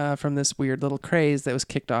 from this weird little craze that was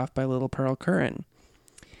kicked off by little Pearl Curran.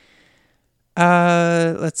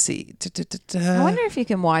 Let's see. I wonder if you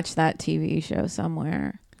can watch that TV show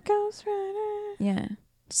somewhere. Ghost Rider. Yeah.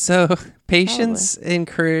 So Patience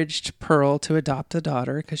encouraged Pearl to adopt a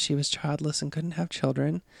daughter because she was childless and couldn't have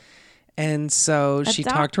children. And so she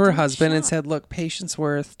talked to her husband and said, look, Patience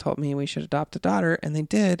Worth told me we should adopt a daughter. And they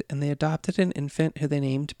did. And they adopted an infant who they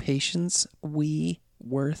named Patience Wee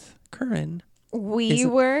Worth Curran. Wee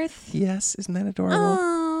Worth? Yes. Isn't that adorable?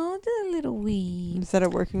 Oh, the little wee. Is that a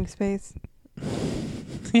working space?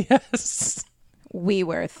 Yes. Wee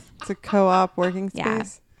Worth. It's a co-op working Yeah.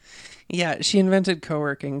 space? Yeah. She invented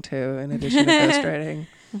co-working too, in addition to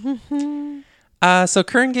ghostwriting. So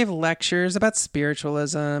Curran gave lectures about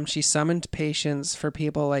spiritualism. She summoned patients for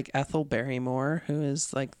people like Ethel Barrymore, who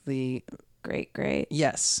is the... Great.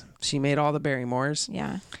 Yes. She made all the Barrymores.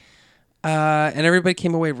 Yeah. And everybody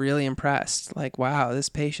came away really impressed. Wow, this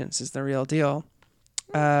Patience is the real deal.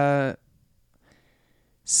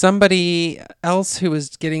 Somebody else who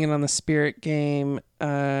was getting in on the spirit game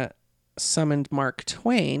summoned Mark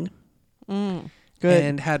Twain Good.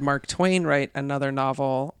 and had Mark Twain write another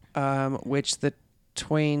novel, which the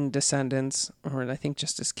Twain descendants, or I think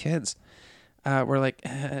just his kids, were like,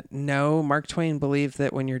 no, Mark Twain believed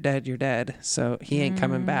that when you're dead, so he ain't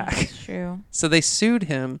coming back. That's true. So they sued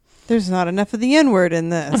him. There's not enough of the N-word in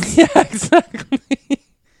this. Yeah, exactly.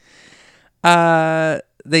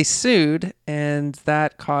 They sued, and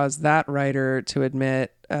that caused that writer to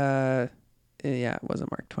admit, it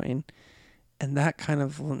wasn't Mark Twain. And that kind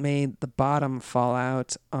of made the bottom fall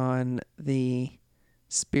out on the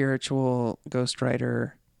spiritual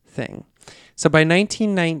ghostwriter thing. So by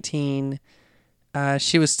 1919,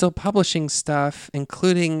 she was still publishing stuff,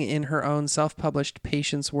 including in her own self-published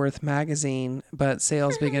Patience Worth magazine, but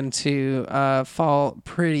sales began to fall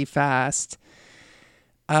pretty fast.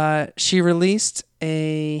 She released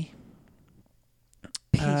a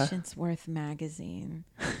Patience Worth magazine.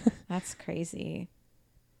 That's crazy.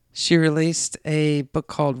 She released a book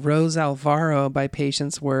called Rose Alvaro by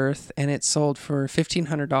Patience Worth, and it sold for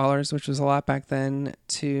 $1,500, which was a lot back then,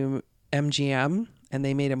 to MGM, and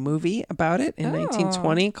they made a movie about it in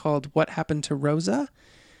 1920 called What Happened to Rosa,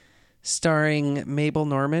 starring Mabel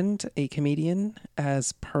Normand, a comedian,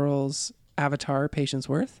 as Pearl's avatar, Patience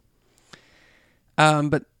Worth.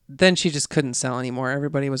 But then she just couldn't sell anymore.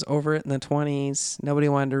 Everybody was over it in the 20s. Nobody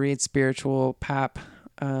wanted to read spiritual pap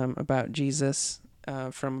about Jesus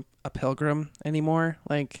from a pilgrim anymore.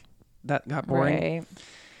 Like, that got boring. Right.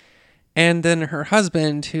 And then her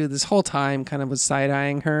husband, who this whole time kind of was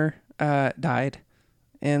side-eyeing her, died.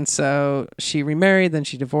 And so she remarried, then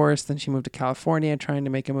she divorced, then she moved to California trying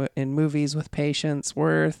to make in movies with Patience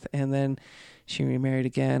Worth, and then she remarried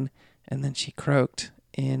again, and then she croaked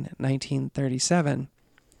in 1937.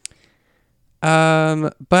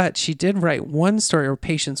 But she did write one story, or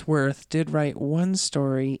Patience Worth did write one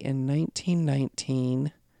story in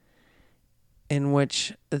 1919 in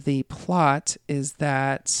which the plot is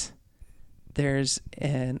that there's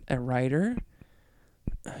a writer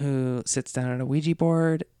who sits down at a Ouija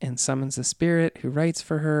board and summons a spirit who writes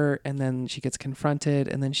for her, and then she gets confronted,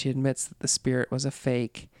 and then she admits that the spirit was a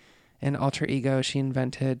fake, an alter ego she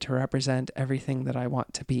invented to represent everything that I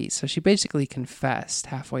want to be. So she basically confessed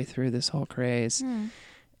halfway through this whole craze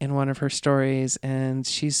in one of her stories, and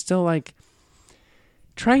she's still like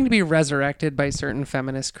trying to be resurrected by certain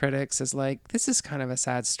feminist critics as like, this is kind of a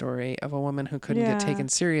sad story of a woman who couldn't get taken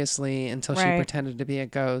seriously until she pretended to be a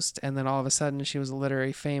ghost, and then all of a sudden she was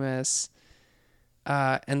literally famous,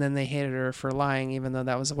 and then they hated her for lying, even though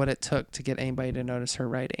that was what it took to get anybody to notice her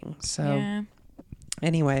writing. So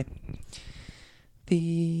anyway,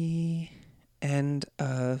 the end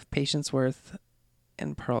of Patience Worth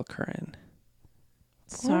and Pearl Curran.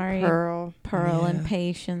 Sorry, Pearl. and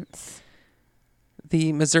Patience.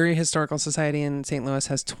 The Missouri Historical Society in St. Louis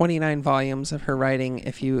has 29 volumes of her writing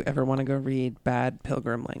if you ever want to go read bad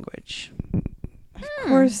pilgrim language. Of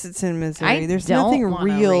course it's in Missouri. I There's don't nothing wanna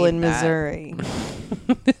real read in that. Missouri.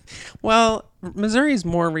 Well, Missouri's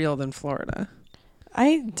more real than Florida.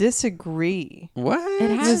 I disagree. What?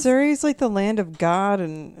 It has- Missouri's like the land of God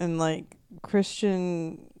and like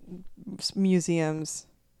Christian museums.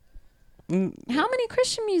 How many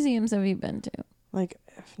Christian museums have you been to? Like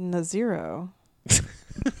zero.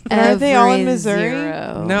 Are they all in Missouri?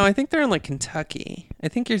 Zero. No, I think they're in like Kentucky. I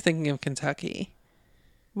think you're thinking of Kentucky.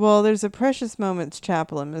 Well, there's a Precious Moments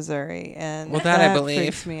Chapel in Missouri, and Well, that I believe.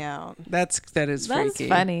 freaks me out. That is That's freaky.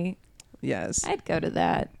 funny. Yes. I'd go to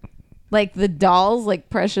that. Like the dolls, like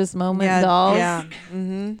Precious Moment dolls. Yeah.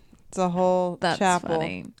 Mm-hmm. It's a whole That's chapel.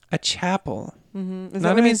 funny. A chapel. Mm-hmm.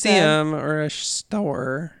 Not a museum or a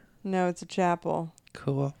store. No, it's a chapel.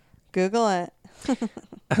 Cool. Google it.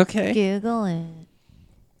 Okay. Google it.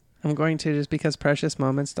 I'm going to, just because Precious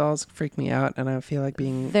Moments dolls freak me out, and I feel like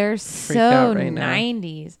being They're freaked so out right now.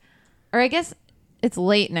 90s. Or I guess it's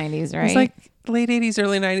late 90s, right? It's like late 80s,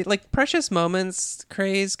 early 90s. Like Precious Moments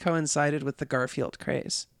craze coincided with the Garfield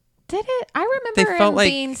craze. Did it? I They remember felt them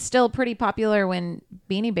like- being still pretty popular when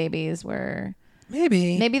Beanie Babies were.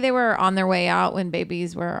 Maybe. Maybe they were on their way out when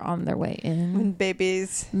babies were on their way in. When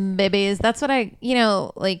babies. Babies. That's what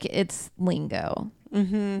like it's lingo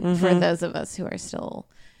for those of us who are still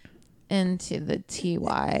into the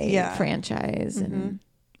TY franchise and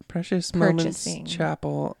Precious Moments purchasing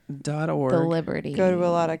Chapel.org the Liberty. Go to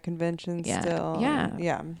a lot of conventions Yeah. still. Yeah.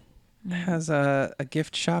 Yeah. has a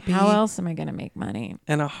gift shoppy How else am I going to make money?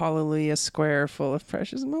 and a Hallelujah Square full of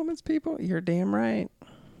Precious Moments people. You're damn right.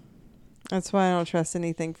 That's why I don't trust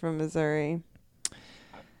anything from Missouri.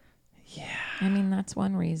 Yeah, I mean, that's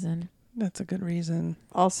one reason. that's a good reason.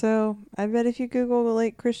 Also, I bet if you Google the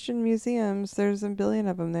late Christian museums, there's a billion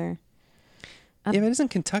of them there. A Yeah, but isn't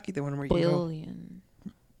Kentucky the one where you go? billion.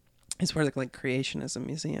 It's where the like creationism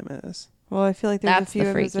museum is. Well, I feel like there's That's a few the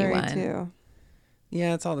in freaky Missouri one. too.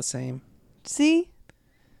 Yeah, it's all the same. See,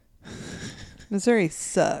 Missouri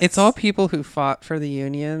sucks. It's all people who fought for the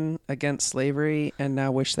Union against slavery and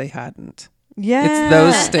now wish they hadn't. yeah. It's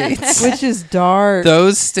those states. which is dark.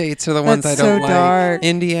 Those states are the ones That's I don't so like. dark.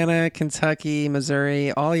 Indiana, Kentucky,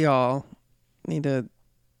 Missouri, all y'all need to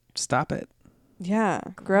stop it. Yeah,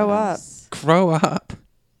 grow up. Gross. Grow up,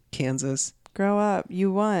 Kansas. Grow up.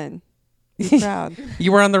 You won. Be proud.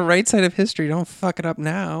 You were on the right side of history. Don't fuck it up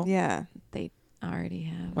now. Yeah. They already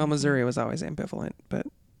have. Well, Missouri was always ambivalent, but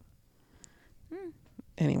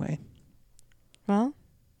anyway. Well,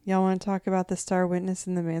 y'all want to talk about the star witness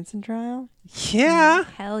in the Manson trial? Yeah.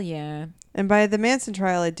 Hell yeah. And by the Manson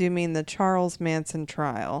trial, I do mean the Charles Manson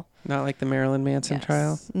trial. Not like the Marilyn Manson Yes.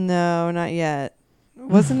 trial. No, not yet.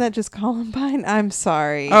 Wasn't that just Columbine? I'm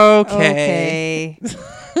sorry. Okay.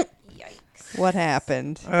 Yikes. What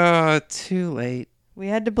happened? Oh, too late. We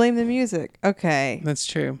had to blame the music. Okay. That's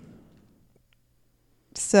true.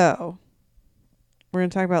 So, we're going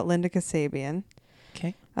to talk about Linda Kasabian.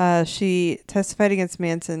 Okay. She testified against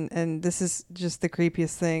Manson, and this is just the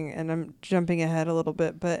creepiest thing, and I'm jumping ahead a little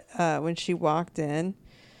bit, but when she walked in,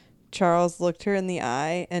 Charles looked her in the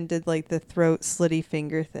eye and did like the throat slitty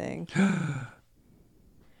finger thing.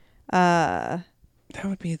 That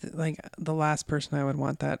would be like the last person I would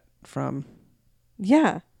want that from.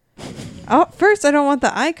 Yeah. Oh, first, I don't want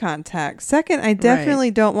the eye contact. Second, I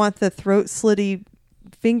definitely don't want the throat slitty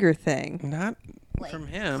finger thing. Not from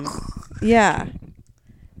him. Yeah.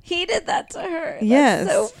 He did that to her. Yes.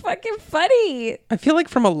 That's so fucking funny. I feel like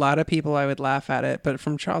from a lot of people I would laugh at it, but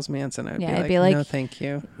from Charles Manson I would Yeah, I'd be be like, like- no, thank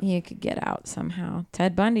you. You could get out somehow.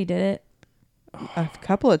 Ted Bundy did it. A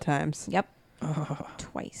couple of times. Yep. Oh.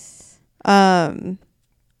 Twice.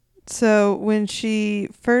 So when she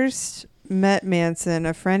first met Manson,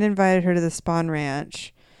 a friend invited her to the Spawn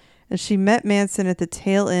Ranch, and she met Manson at the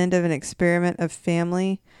tail end of an experiment of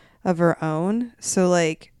family of her own. So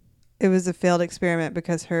like it was a failed experiment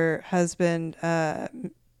because her husband,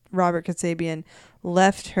 Robert Kasabian,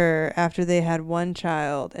 left her after they had one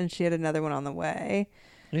child and she had another one on the way.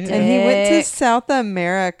 Yeah. And he went to Dick. South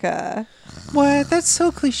America. What? That's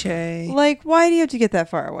so cliche. Like, why do you have to get that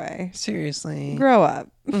far away? Seriously. Grow up.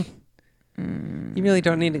 You really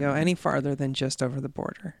don't need to go any farther than just over the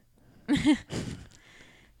border.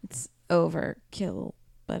 It's overkill,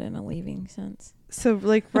 but in a leaving sense. So,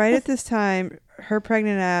 like, right at this time, her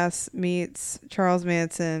pregnant ass meets Charles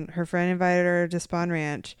Manson. Her friend invited her to Spawn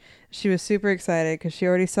Ranch. She was super excited because she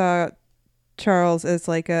already saw Charles as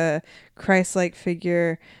like a Christ-like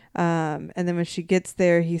figure. And then when she gets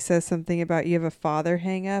there, he says something about you have a father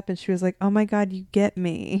hang up. And she was like, oh my God, you get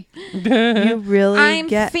me. You really I'm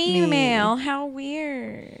get female. me. How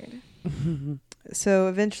weird. So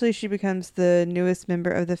eventually she becomes the newest member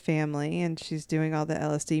of the family, and she's doing all the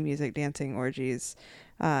LSD music, dancing, orgies.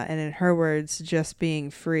 And in her words, just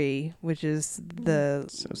being free, which is the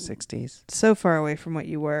So 60s. so far away from what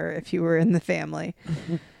you were if you were in the family.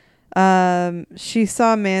 She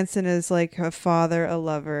saw Manson as like a father, a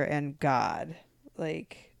lover, and God.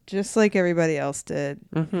 Like, just like everybody else did.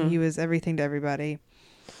 Mhm. He was everything to everybody.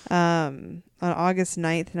 On August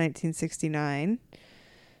 9th, 1969,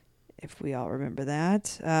 if we all remember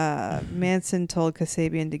that, Manson told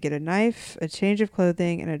Kasabian to get a knife, a change of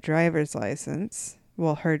clothing, and a driver's license.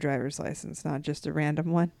 Well, her driver's license, not just a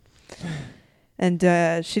random one. And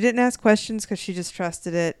she didn't ask questions because she just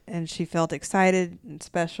trusted it, and she felt excited and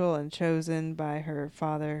special and chosen by her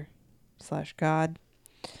father/God.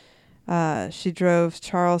 She drove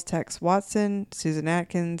Charles Tex Watson, Susan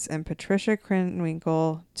Atkins, and Patricia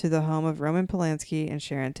Krenwinkel to the home of Roman Polanski and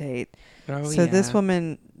Sharon Tate. Oh, So this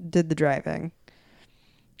woman did the driving.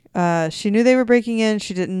 She knew they were breaking in.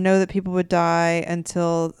 She didn't know that people would die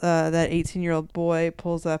until that 18-year-old boy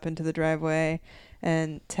pulls up into the driveway,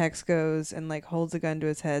 and Tex goes and like holds a gun to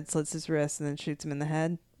his head, slits his wrist, and then shoots him in the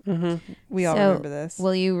head. Mm-hmm. We all So, remember this.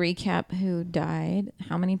 Will you recap who died?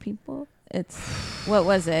 How many people? It's what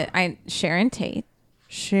was it? Sharon Tate,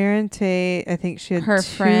 Sharon Tate, I think she had Her two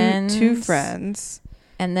friends. friends.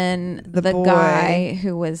 and then The the boy. guy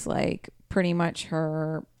who was like pretty much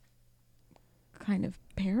her kind of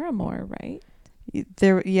paramour, right?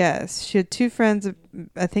 Yes, she had two friends,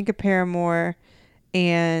 I think a paramour,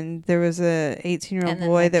 and there was a 18-year-old And then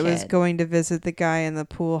boy the that was kid. going to visit the guy in the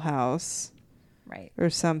pool house Right. or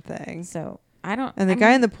something. So I don't. And the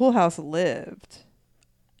guy in the pool house lived,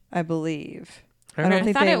 I believe. I don't I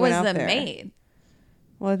think thought they it was went out the there. maid.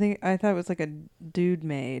 Well, I thought it was like a dude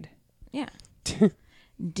maid. Yeah.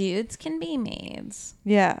 Dudes can be maids.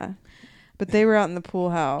 Yeah. but they were out in the pool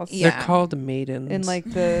house. Yeah. They're called maidens. In like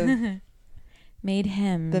the Made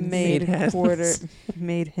him. the maid Maid quarter, hymns.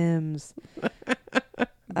 maid hymns.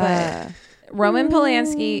 But Roman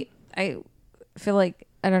Polanski, I feel like,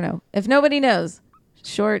 I don't know. If nobody knows,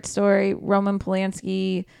 short story, Roman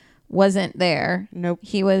Polanski wasn't there. Nope.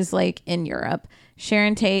 He was like in Europe.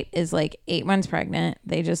 Sharon Tate is like 8 months pregnant.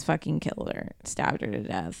 They just fucking killed her, stabbed her to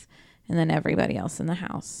death. And then everybody else in the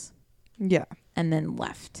house. Yeah. And then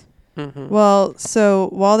left. Mhm. Well, so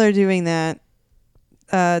while they're doing that,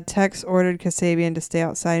 Tex ordered Kasabian to stay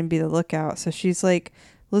outside and be the lookout. So she's like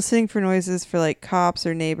listening for noises for like cops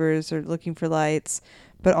or neighbors or looking for lights,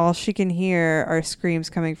 but all she can hear are screams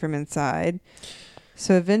coming from inside.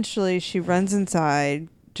 So eventually she runs inside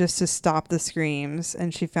just to stop the screams,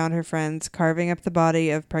 and she found her friends carving up the body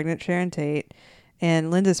of pregnant Sharon Tate, and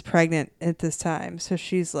Linda's pregnant at this time. So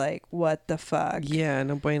she's like, what the fuck? Yeah,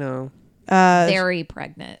 no bueno. Very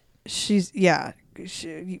pregnant. She's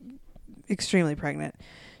extremely pregnant.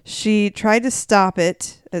 She tried to stop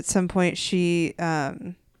it. At some point she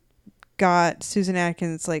got Susan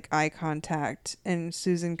Atkins like eye contact, and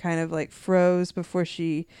Susan kind of like froze before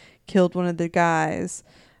she killed one of the guys.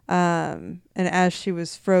 And as she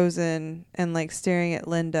was frozen and like staring at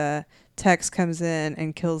Linda, Tex comes in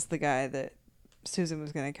and kills the guy that Susan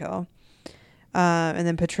was going to kill. And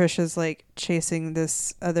then Patricia's like chasing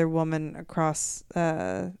this other woman across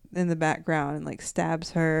in the background and like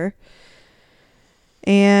stabs her.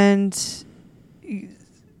 And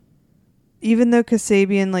even though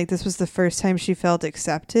Kasabian, like this was the first time she felt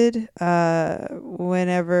accepted,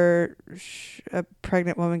 whenever a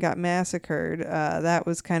pregnant woman got massacred, that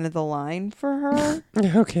was kind of the line for her.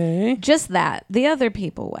 Okay. Just that. The other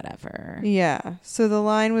people, whatever. Yeah. So the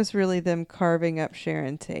line was really them carving up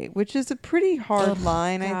Sharon Tate, which is a pretty hard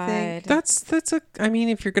line, I think. That's a. I mean,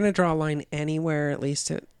 if you're gonna draw a line anywhere, at least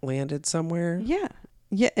it landed somewhere. Yeah.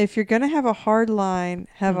 Yeah. If you're going to have a hard line,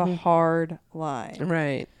 have a hard line.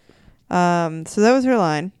 Right. So that was her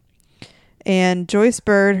line. And Joyce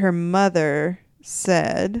Bird, her mother,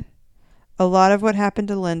 said, a lot of what happened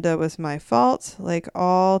to Linda was my fault. Like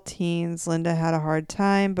all teens, Linda had a hard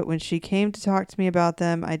time, but when she came to talk to me about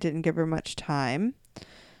them, I didn't give her much time.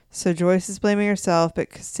 So Joyce is blaming herself, but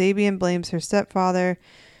Kasabian blames her stepfather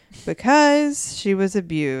because she was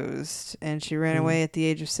abused and she ran away at the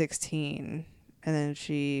age of 16. And then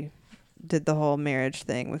she did the whole marriage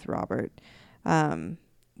thing with Robert.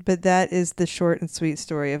 But that is the short and sweet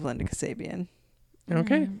story of Linda Kasabian.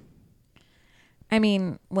 Okay. I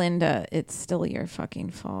mean, Linda, it's still your fucking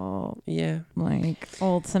fault. Yeah. Like,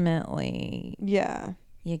 ultimately, Yeah.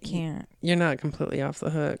 you can't. You're not completely off the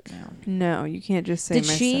hook. No, you can't just say Did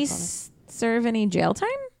my she stepfather. serve any jail time?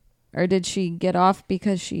 Or did she get off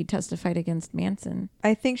because she testified against Manson?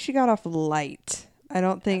 I think she got off light. I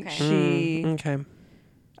don't think she Okay.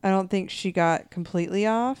 I don't think she got completely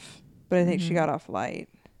off, but I think she got off light.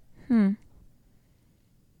 And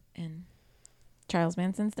Charles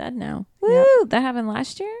Manson's dead now. Yep. Woo! That happened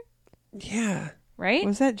last year, Yeah. right?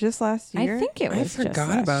 Was that just last year? I think it was I just forgot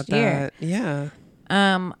last about year. that. Yeah.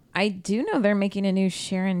 I do know they're making a new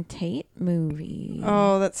Sharon Tate movie.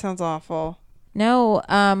 Oh, that sounds awful. No,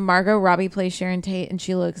 Margot Robbie plays Sharon Tate, and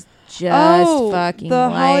she looks just fucking the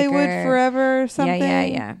like Hollywood her. Forever or something.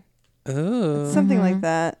 Yeah. Oh. Something like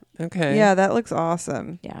that. Okay. Yeah, that looks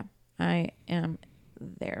awesome. Yeah, I am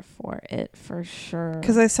there for it for sure.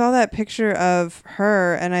 Because I saw that picture of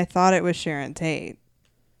her and I thought it was Sharon Tate.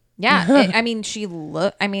 Yeah, I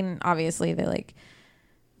mean, obviously they like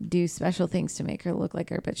do special things to make her look like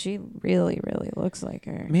her, but she really, really looks like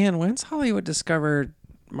her. Man, once Hollywood discovered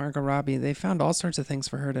Margot Robbie, they found all sorts of things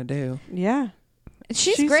for her to do. Yeah.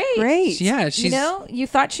 She's great. Yeah, she's. You know, you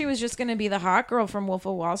thought she was just going to be the hot girl from Wolf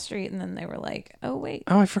of Wall Street, and then they were like, "Oh wait,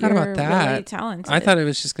 Oh, I forgot you're about that. Really talented." I thought it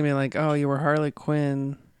was just gonna be like, oh, you were Harley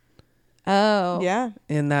Quinn Oh, Yeah.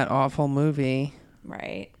 in that awful movie.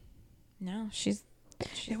 right. No, she's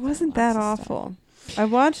It wasn't got that lots of stuff. awful. I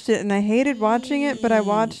watched it and I hated watching it, but I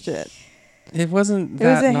watched it. It wasn't It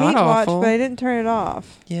was that a not hate watch, awful. but I didn't turn it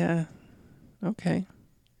off. Yeah. Okay.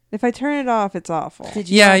 If I turn it off, it's awful. Did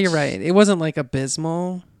you Yeah, watch- you're right. It wasn't like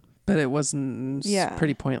abysmal, but it wasn't. Yeah.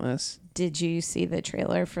 Pretty pointless. Did you see the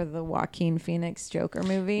trailer for the Joaquin Phoenix Joker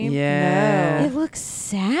movie? Yeah. It looks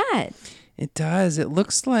sad. It does. It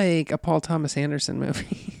looks like a Paul Thomas Anderson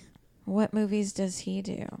movie. What movies does he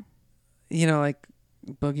do? You know, like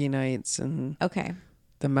Boogie Nights and Okay,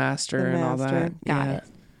 The Master The and all Master. that. got Yeah.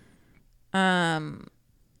 it.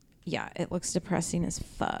 Yeah, it looks depressing as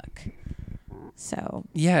fuck. So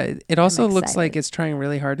Yeah. It also looks excited. like it's trying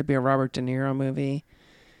really hard to be a Robert De Niro movie.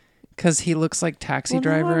 Because he looks like Taxi Well, now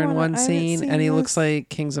I Driver in wanna- one I haven't scene, seen and he looks this. like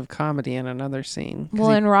Kings of Comedy in another scene. 'Cause Well,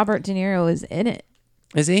 he- and Robert De Niro is in it.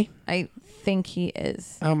 is he? I think he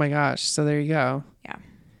is. Oh my gosh! So there you go.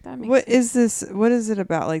 That makes What sense. is this? What is it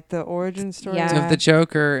about? Like the origin story? Yeah. Of the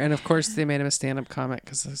Joker, and of course they made him a stand-up comic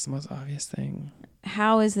because that's the most obvious thing.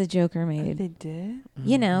 How is the Joker made? They did.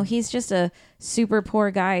 You know, he's just a super poor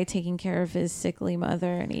guy taking care of his sickly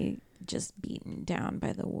mother, and he just beaten down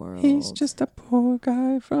by the world. He's just a poor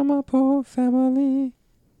guy from a poor family.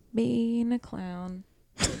 being a clown.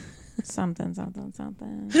 something.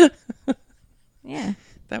 Yeah,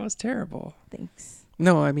 That was terrible. thanks.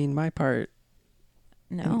 No, I mean my part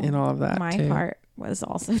No, in all of that. my too. part was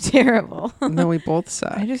also terrible. No, we both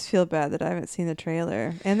suck. I just feel bad that I haven't seen the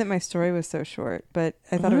trailer and that my story was so short, but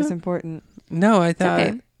I thought it was What? important. No, I thought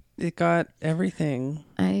okay. it got everything.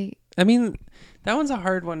 I I mean, that one's a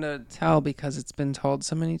hard one to tell because it's been told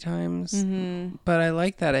so many times. Mm-hmm. But I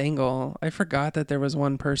like that angle. I forgot that there was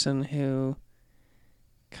one person who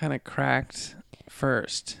kind of cracked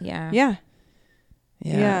first. yeah.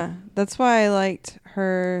 Yeah. That's why I liked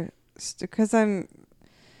her because I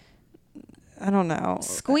don't know.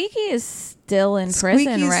 Squeaky is still in prison,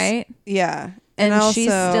 Squeaky's- right? Yeah. And also, she's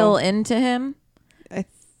still into him. I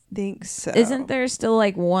think so. Isn't there still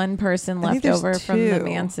like one person I think left there's over from the two.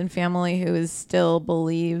 Manson family who is still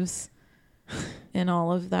believes in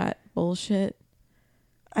all of that bullshit?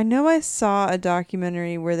 I know I saw a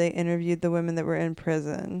documentary where they interviewed the women that were in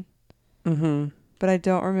prison, Mm-hmm. but I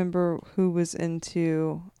don't remember who was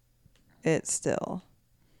into it still.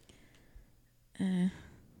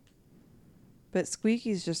 But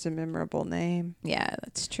Squeaky's just a memorable name. Yeah,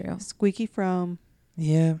 that's true. Squeaky from.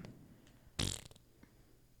 Yeah.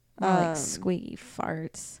 More like Um, squeaky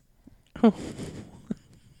farts.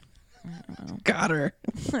 Got her.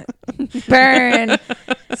 Burn.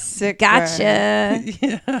 Sick. burn. Gotcha.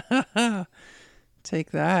 Yeah.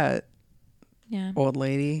 Take that, Yeah. old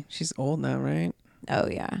lady. She's old now, right? Oh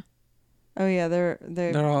yeah. Oh yeah, they're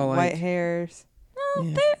all white like- hairs. Well,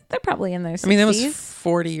 Yeah. they're probably in their 60s. I mean, that was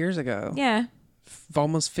 40 years ago. yeah.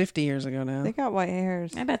 Almost 50 years ago now. They got white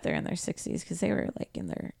hairs. I bet they're in their 60s because they were like in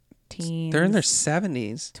their teens. They're in their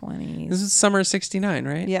 70s. 20s. This is summer of 69,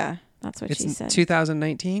 right? Yeah, That's what It's she said.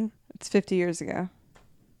 2019. it's 50 years ago.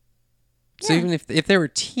 So Yeah. even if they were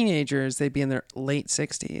teenagers, they'd be in their late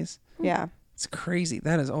 60s. Yeah. It's crazy.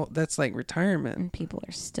 That is old. That's like retirement. And people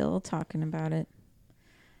are still talking about it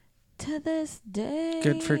to this day.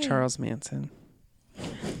 Good for Charles Manson.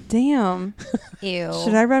 Damn. Ew.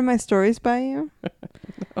 Should I run my stories by you? No.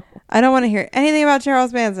 I don't want to hear anything about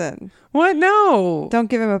Charles Manson. What? No. Don't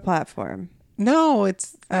give him a platform. No,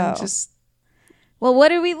 it's I'm Oh. just Well, what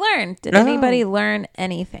did we learn? Did No. anybody learn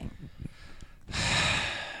anything?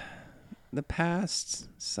 the past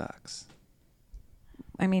sucks.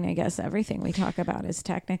 I mean, I guess everything we talk about is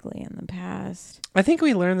technically in the past. I think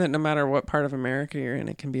we learned that no matter what part of America you're in,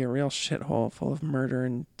 it can be a real shithole full of murder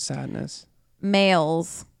and sadness.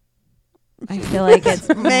 Males. I feel like it's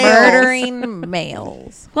murdering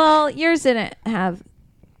males. Well, yours didn't have.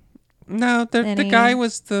 No, the Any-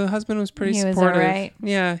 the husband was pretty He was supportive. alright?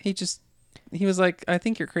 Yeah, he was like, I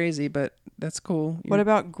think you're crazy, but that's cool. What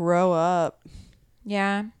about Grow Up?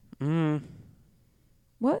 Yeah. Mm.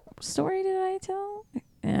 What story did I tell?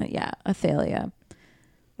 Yeah, Athalia.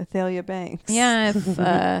 Athalia Banks. Yeah,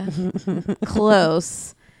 if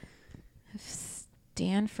close. If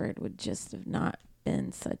Stanford would just have not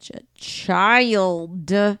been such a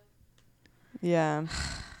child. Yeah.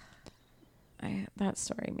 That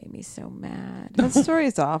story made me so mad. That story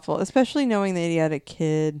is awful, especially knowing that he had a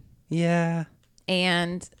kid. Yeah.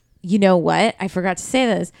 And you know what? I forgot to say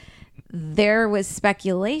this. There was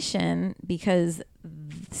speculation because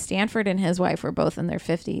Stanford and his wife were both in their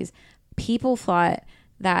 50s. People thought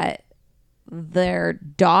that their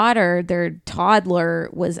daughter, their toddler,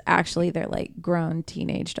 was actually their like grown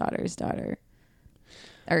teenage daughter's daughter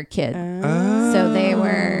or kid. So they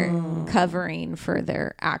were covering for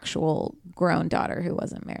their actual grown daughter who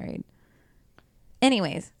wasn't married.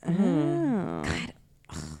 Anyways, Oh. God,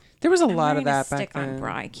 There was a I'm lot of wearing a that back stick-on then.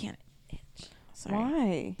 bra. I can't itch. Sorry.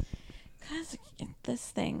 Why? Because this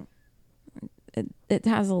thing, it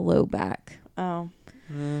has a low back. Oh.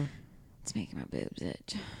 Mm, It's making my boobs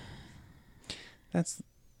itch. that's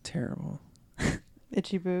terrible.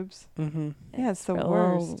 Itchy boobs. Mm-hmm. Yeah, it's the real,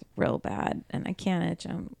 worst. real bad, and I can't itch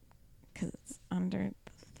them because it's under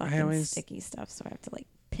the fucking always- sticky stuff. So I have to like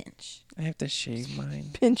pinch. I have to shave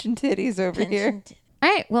mine. Pinching titties over Pinch here. and all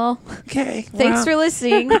right. Well, Okay. thanks for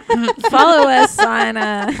listening. Follow us on.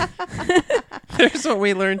 There's what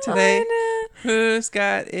we learned today. Who's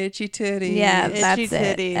got itchy titties? Yeah, Itchy that's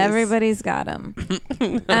titties. it. Everybody's got them.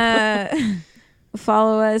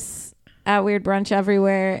 Follow us at Weird Brunch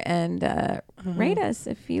everywhere and rate us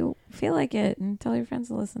if you feel like it, and tell your friends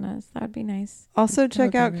to listen to us. That would be nice. Also,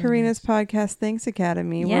 check be out really Karina's podcast, Thanks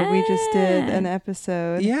Academy, where we just did an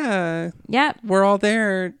episode. Yeah. Yep. We're all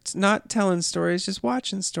there. It's not telling stories, just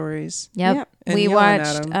watching stories. Yep. And We yelling at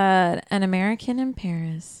watched 'em. An American in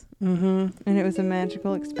Paris. Mm-hmm. And it was a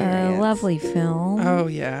magical A experience. lovely film. Oh,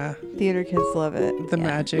 yeah. Theater kids love it. The Yeah.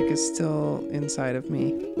 magic is still inside of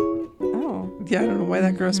me. Oh. Yeah, I don't know why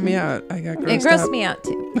that grossed me out. I got grossed It grossed up. me out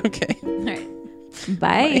too. Okay. All right.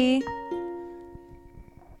 Bye.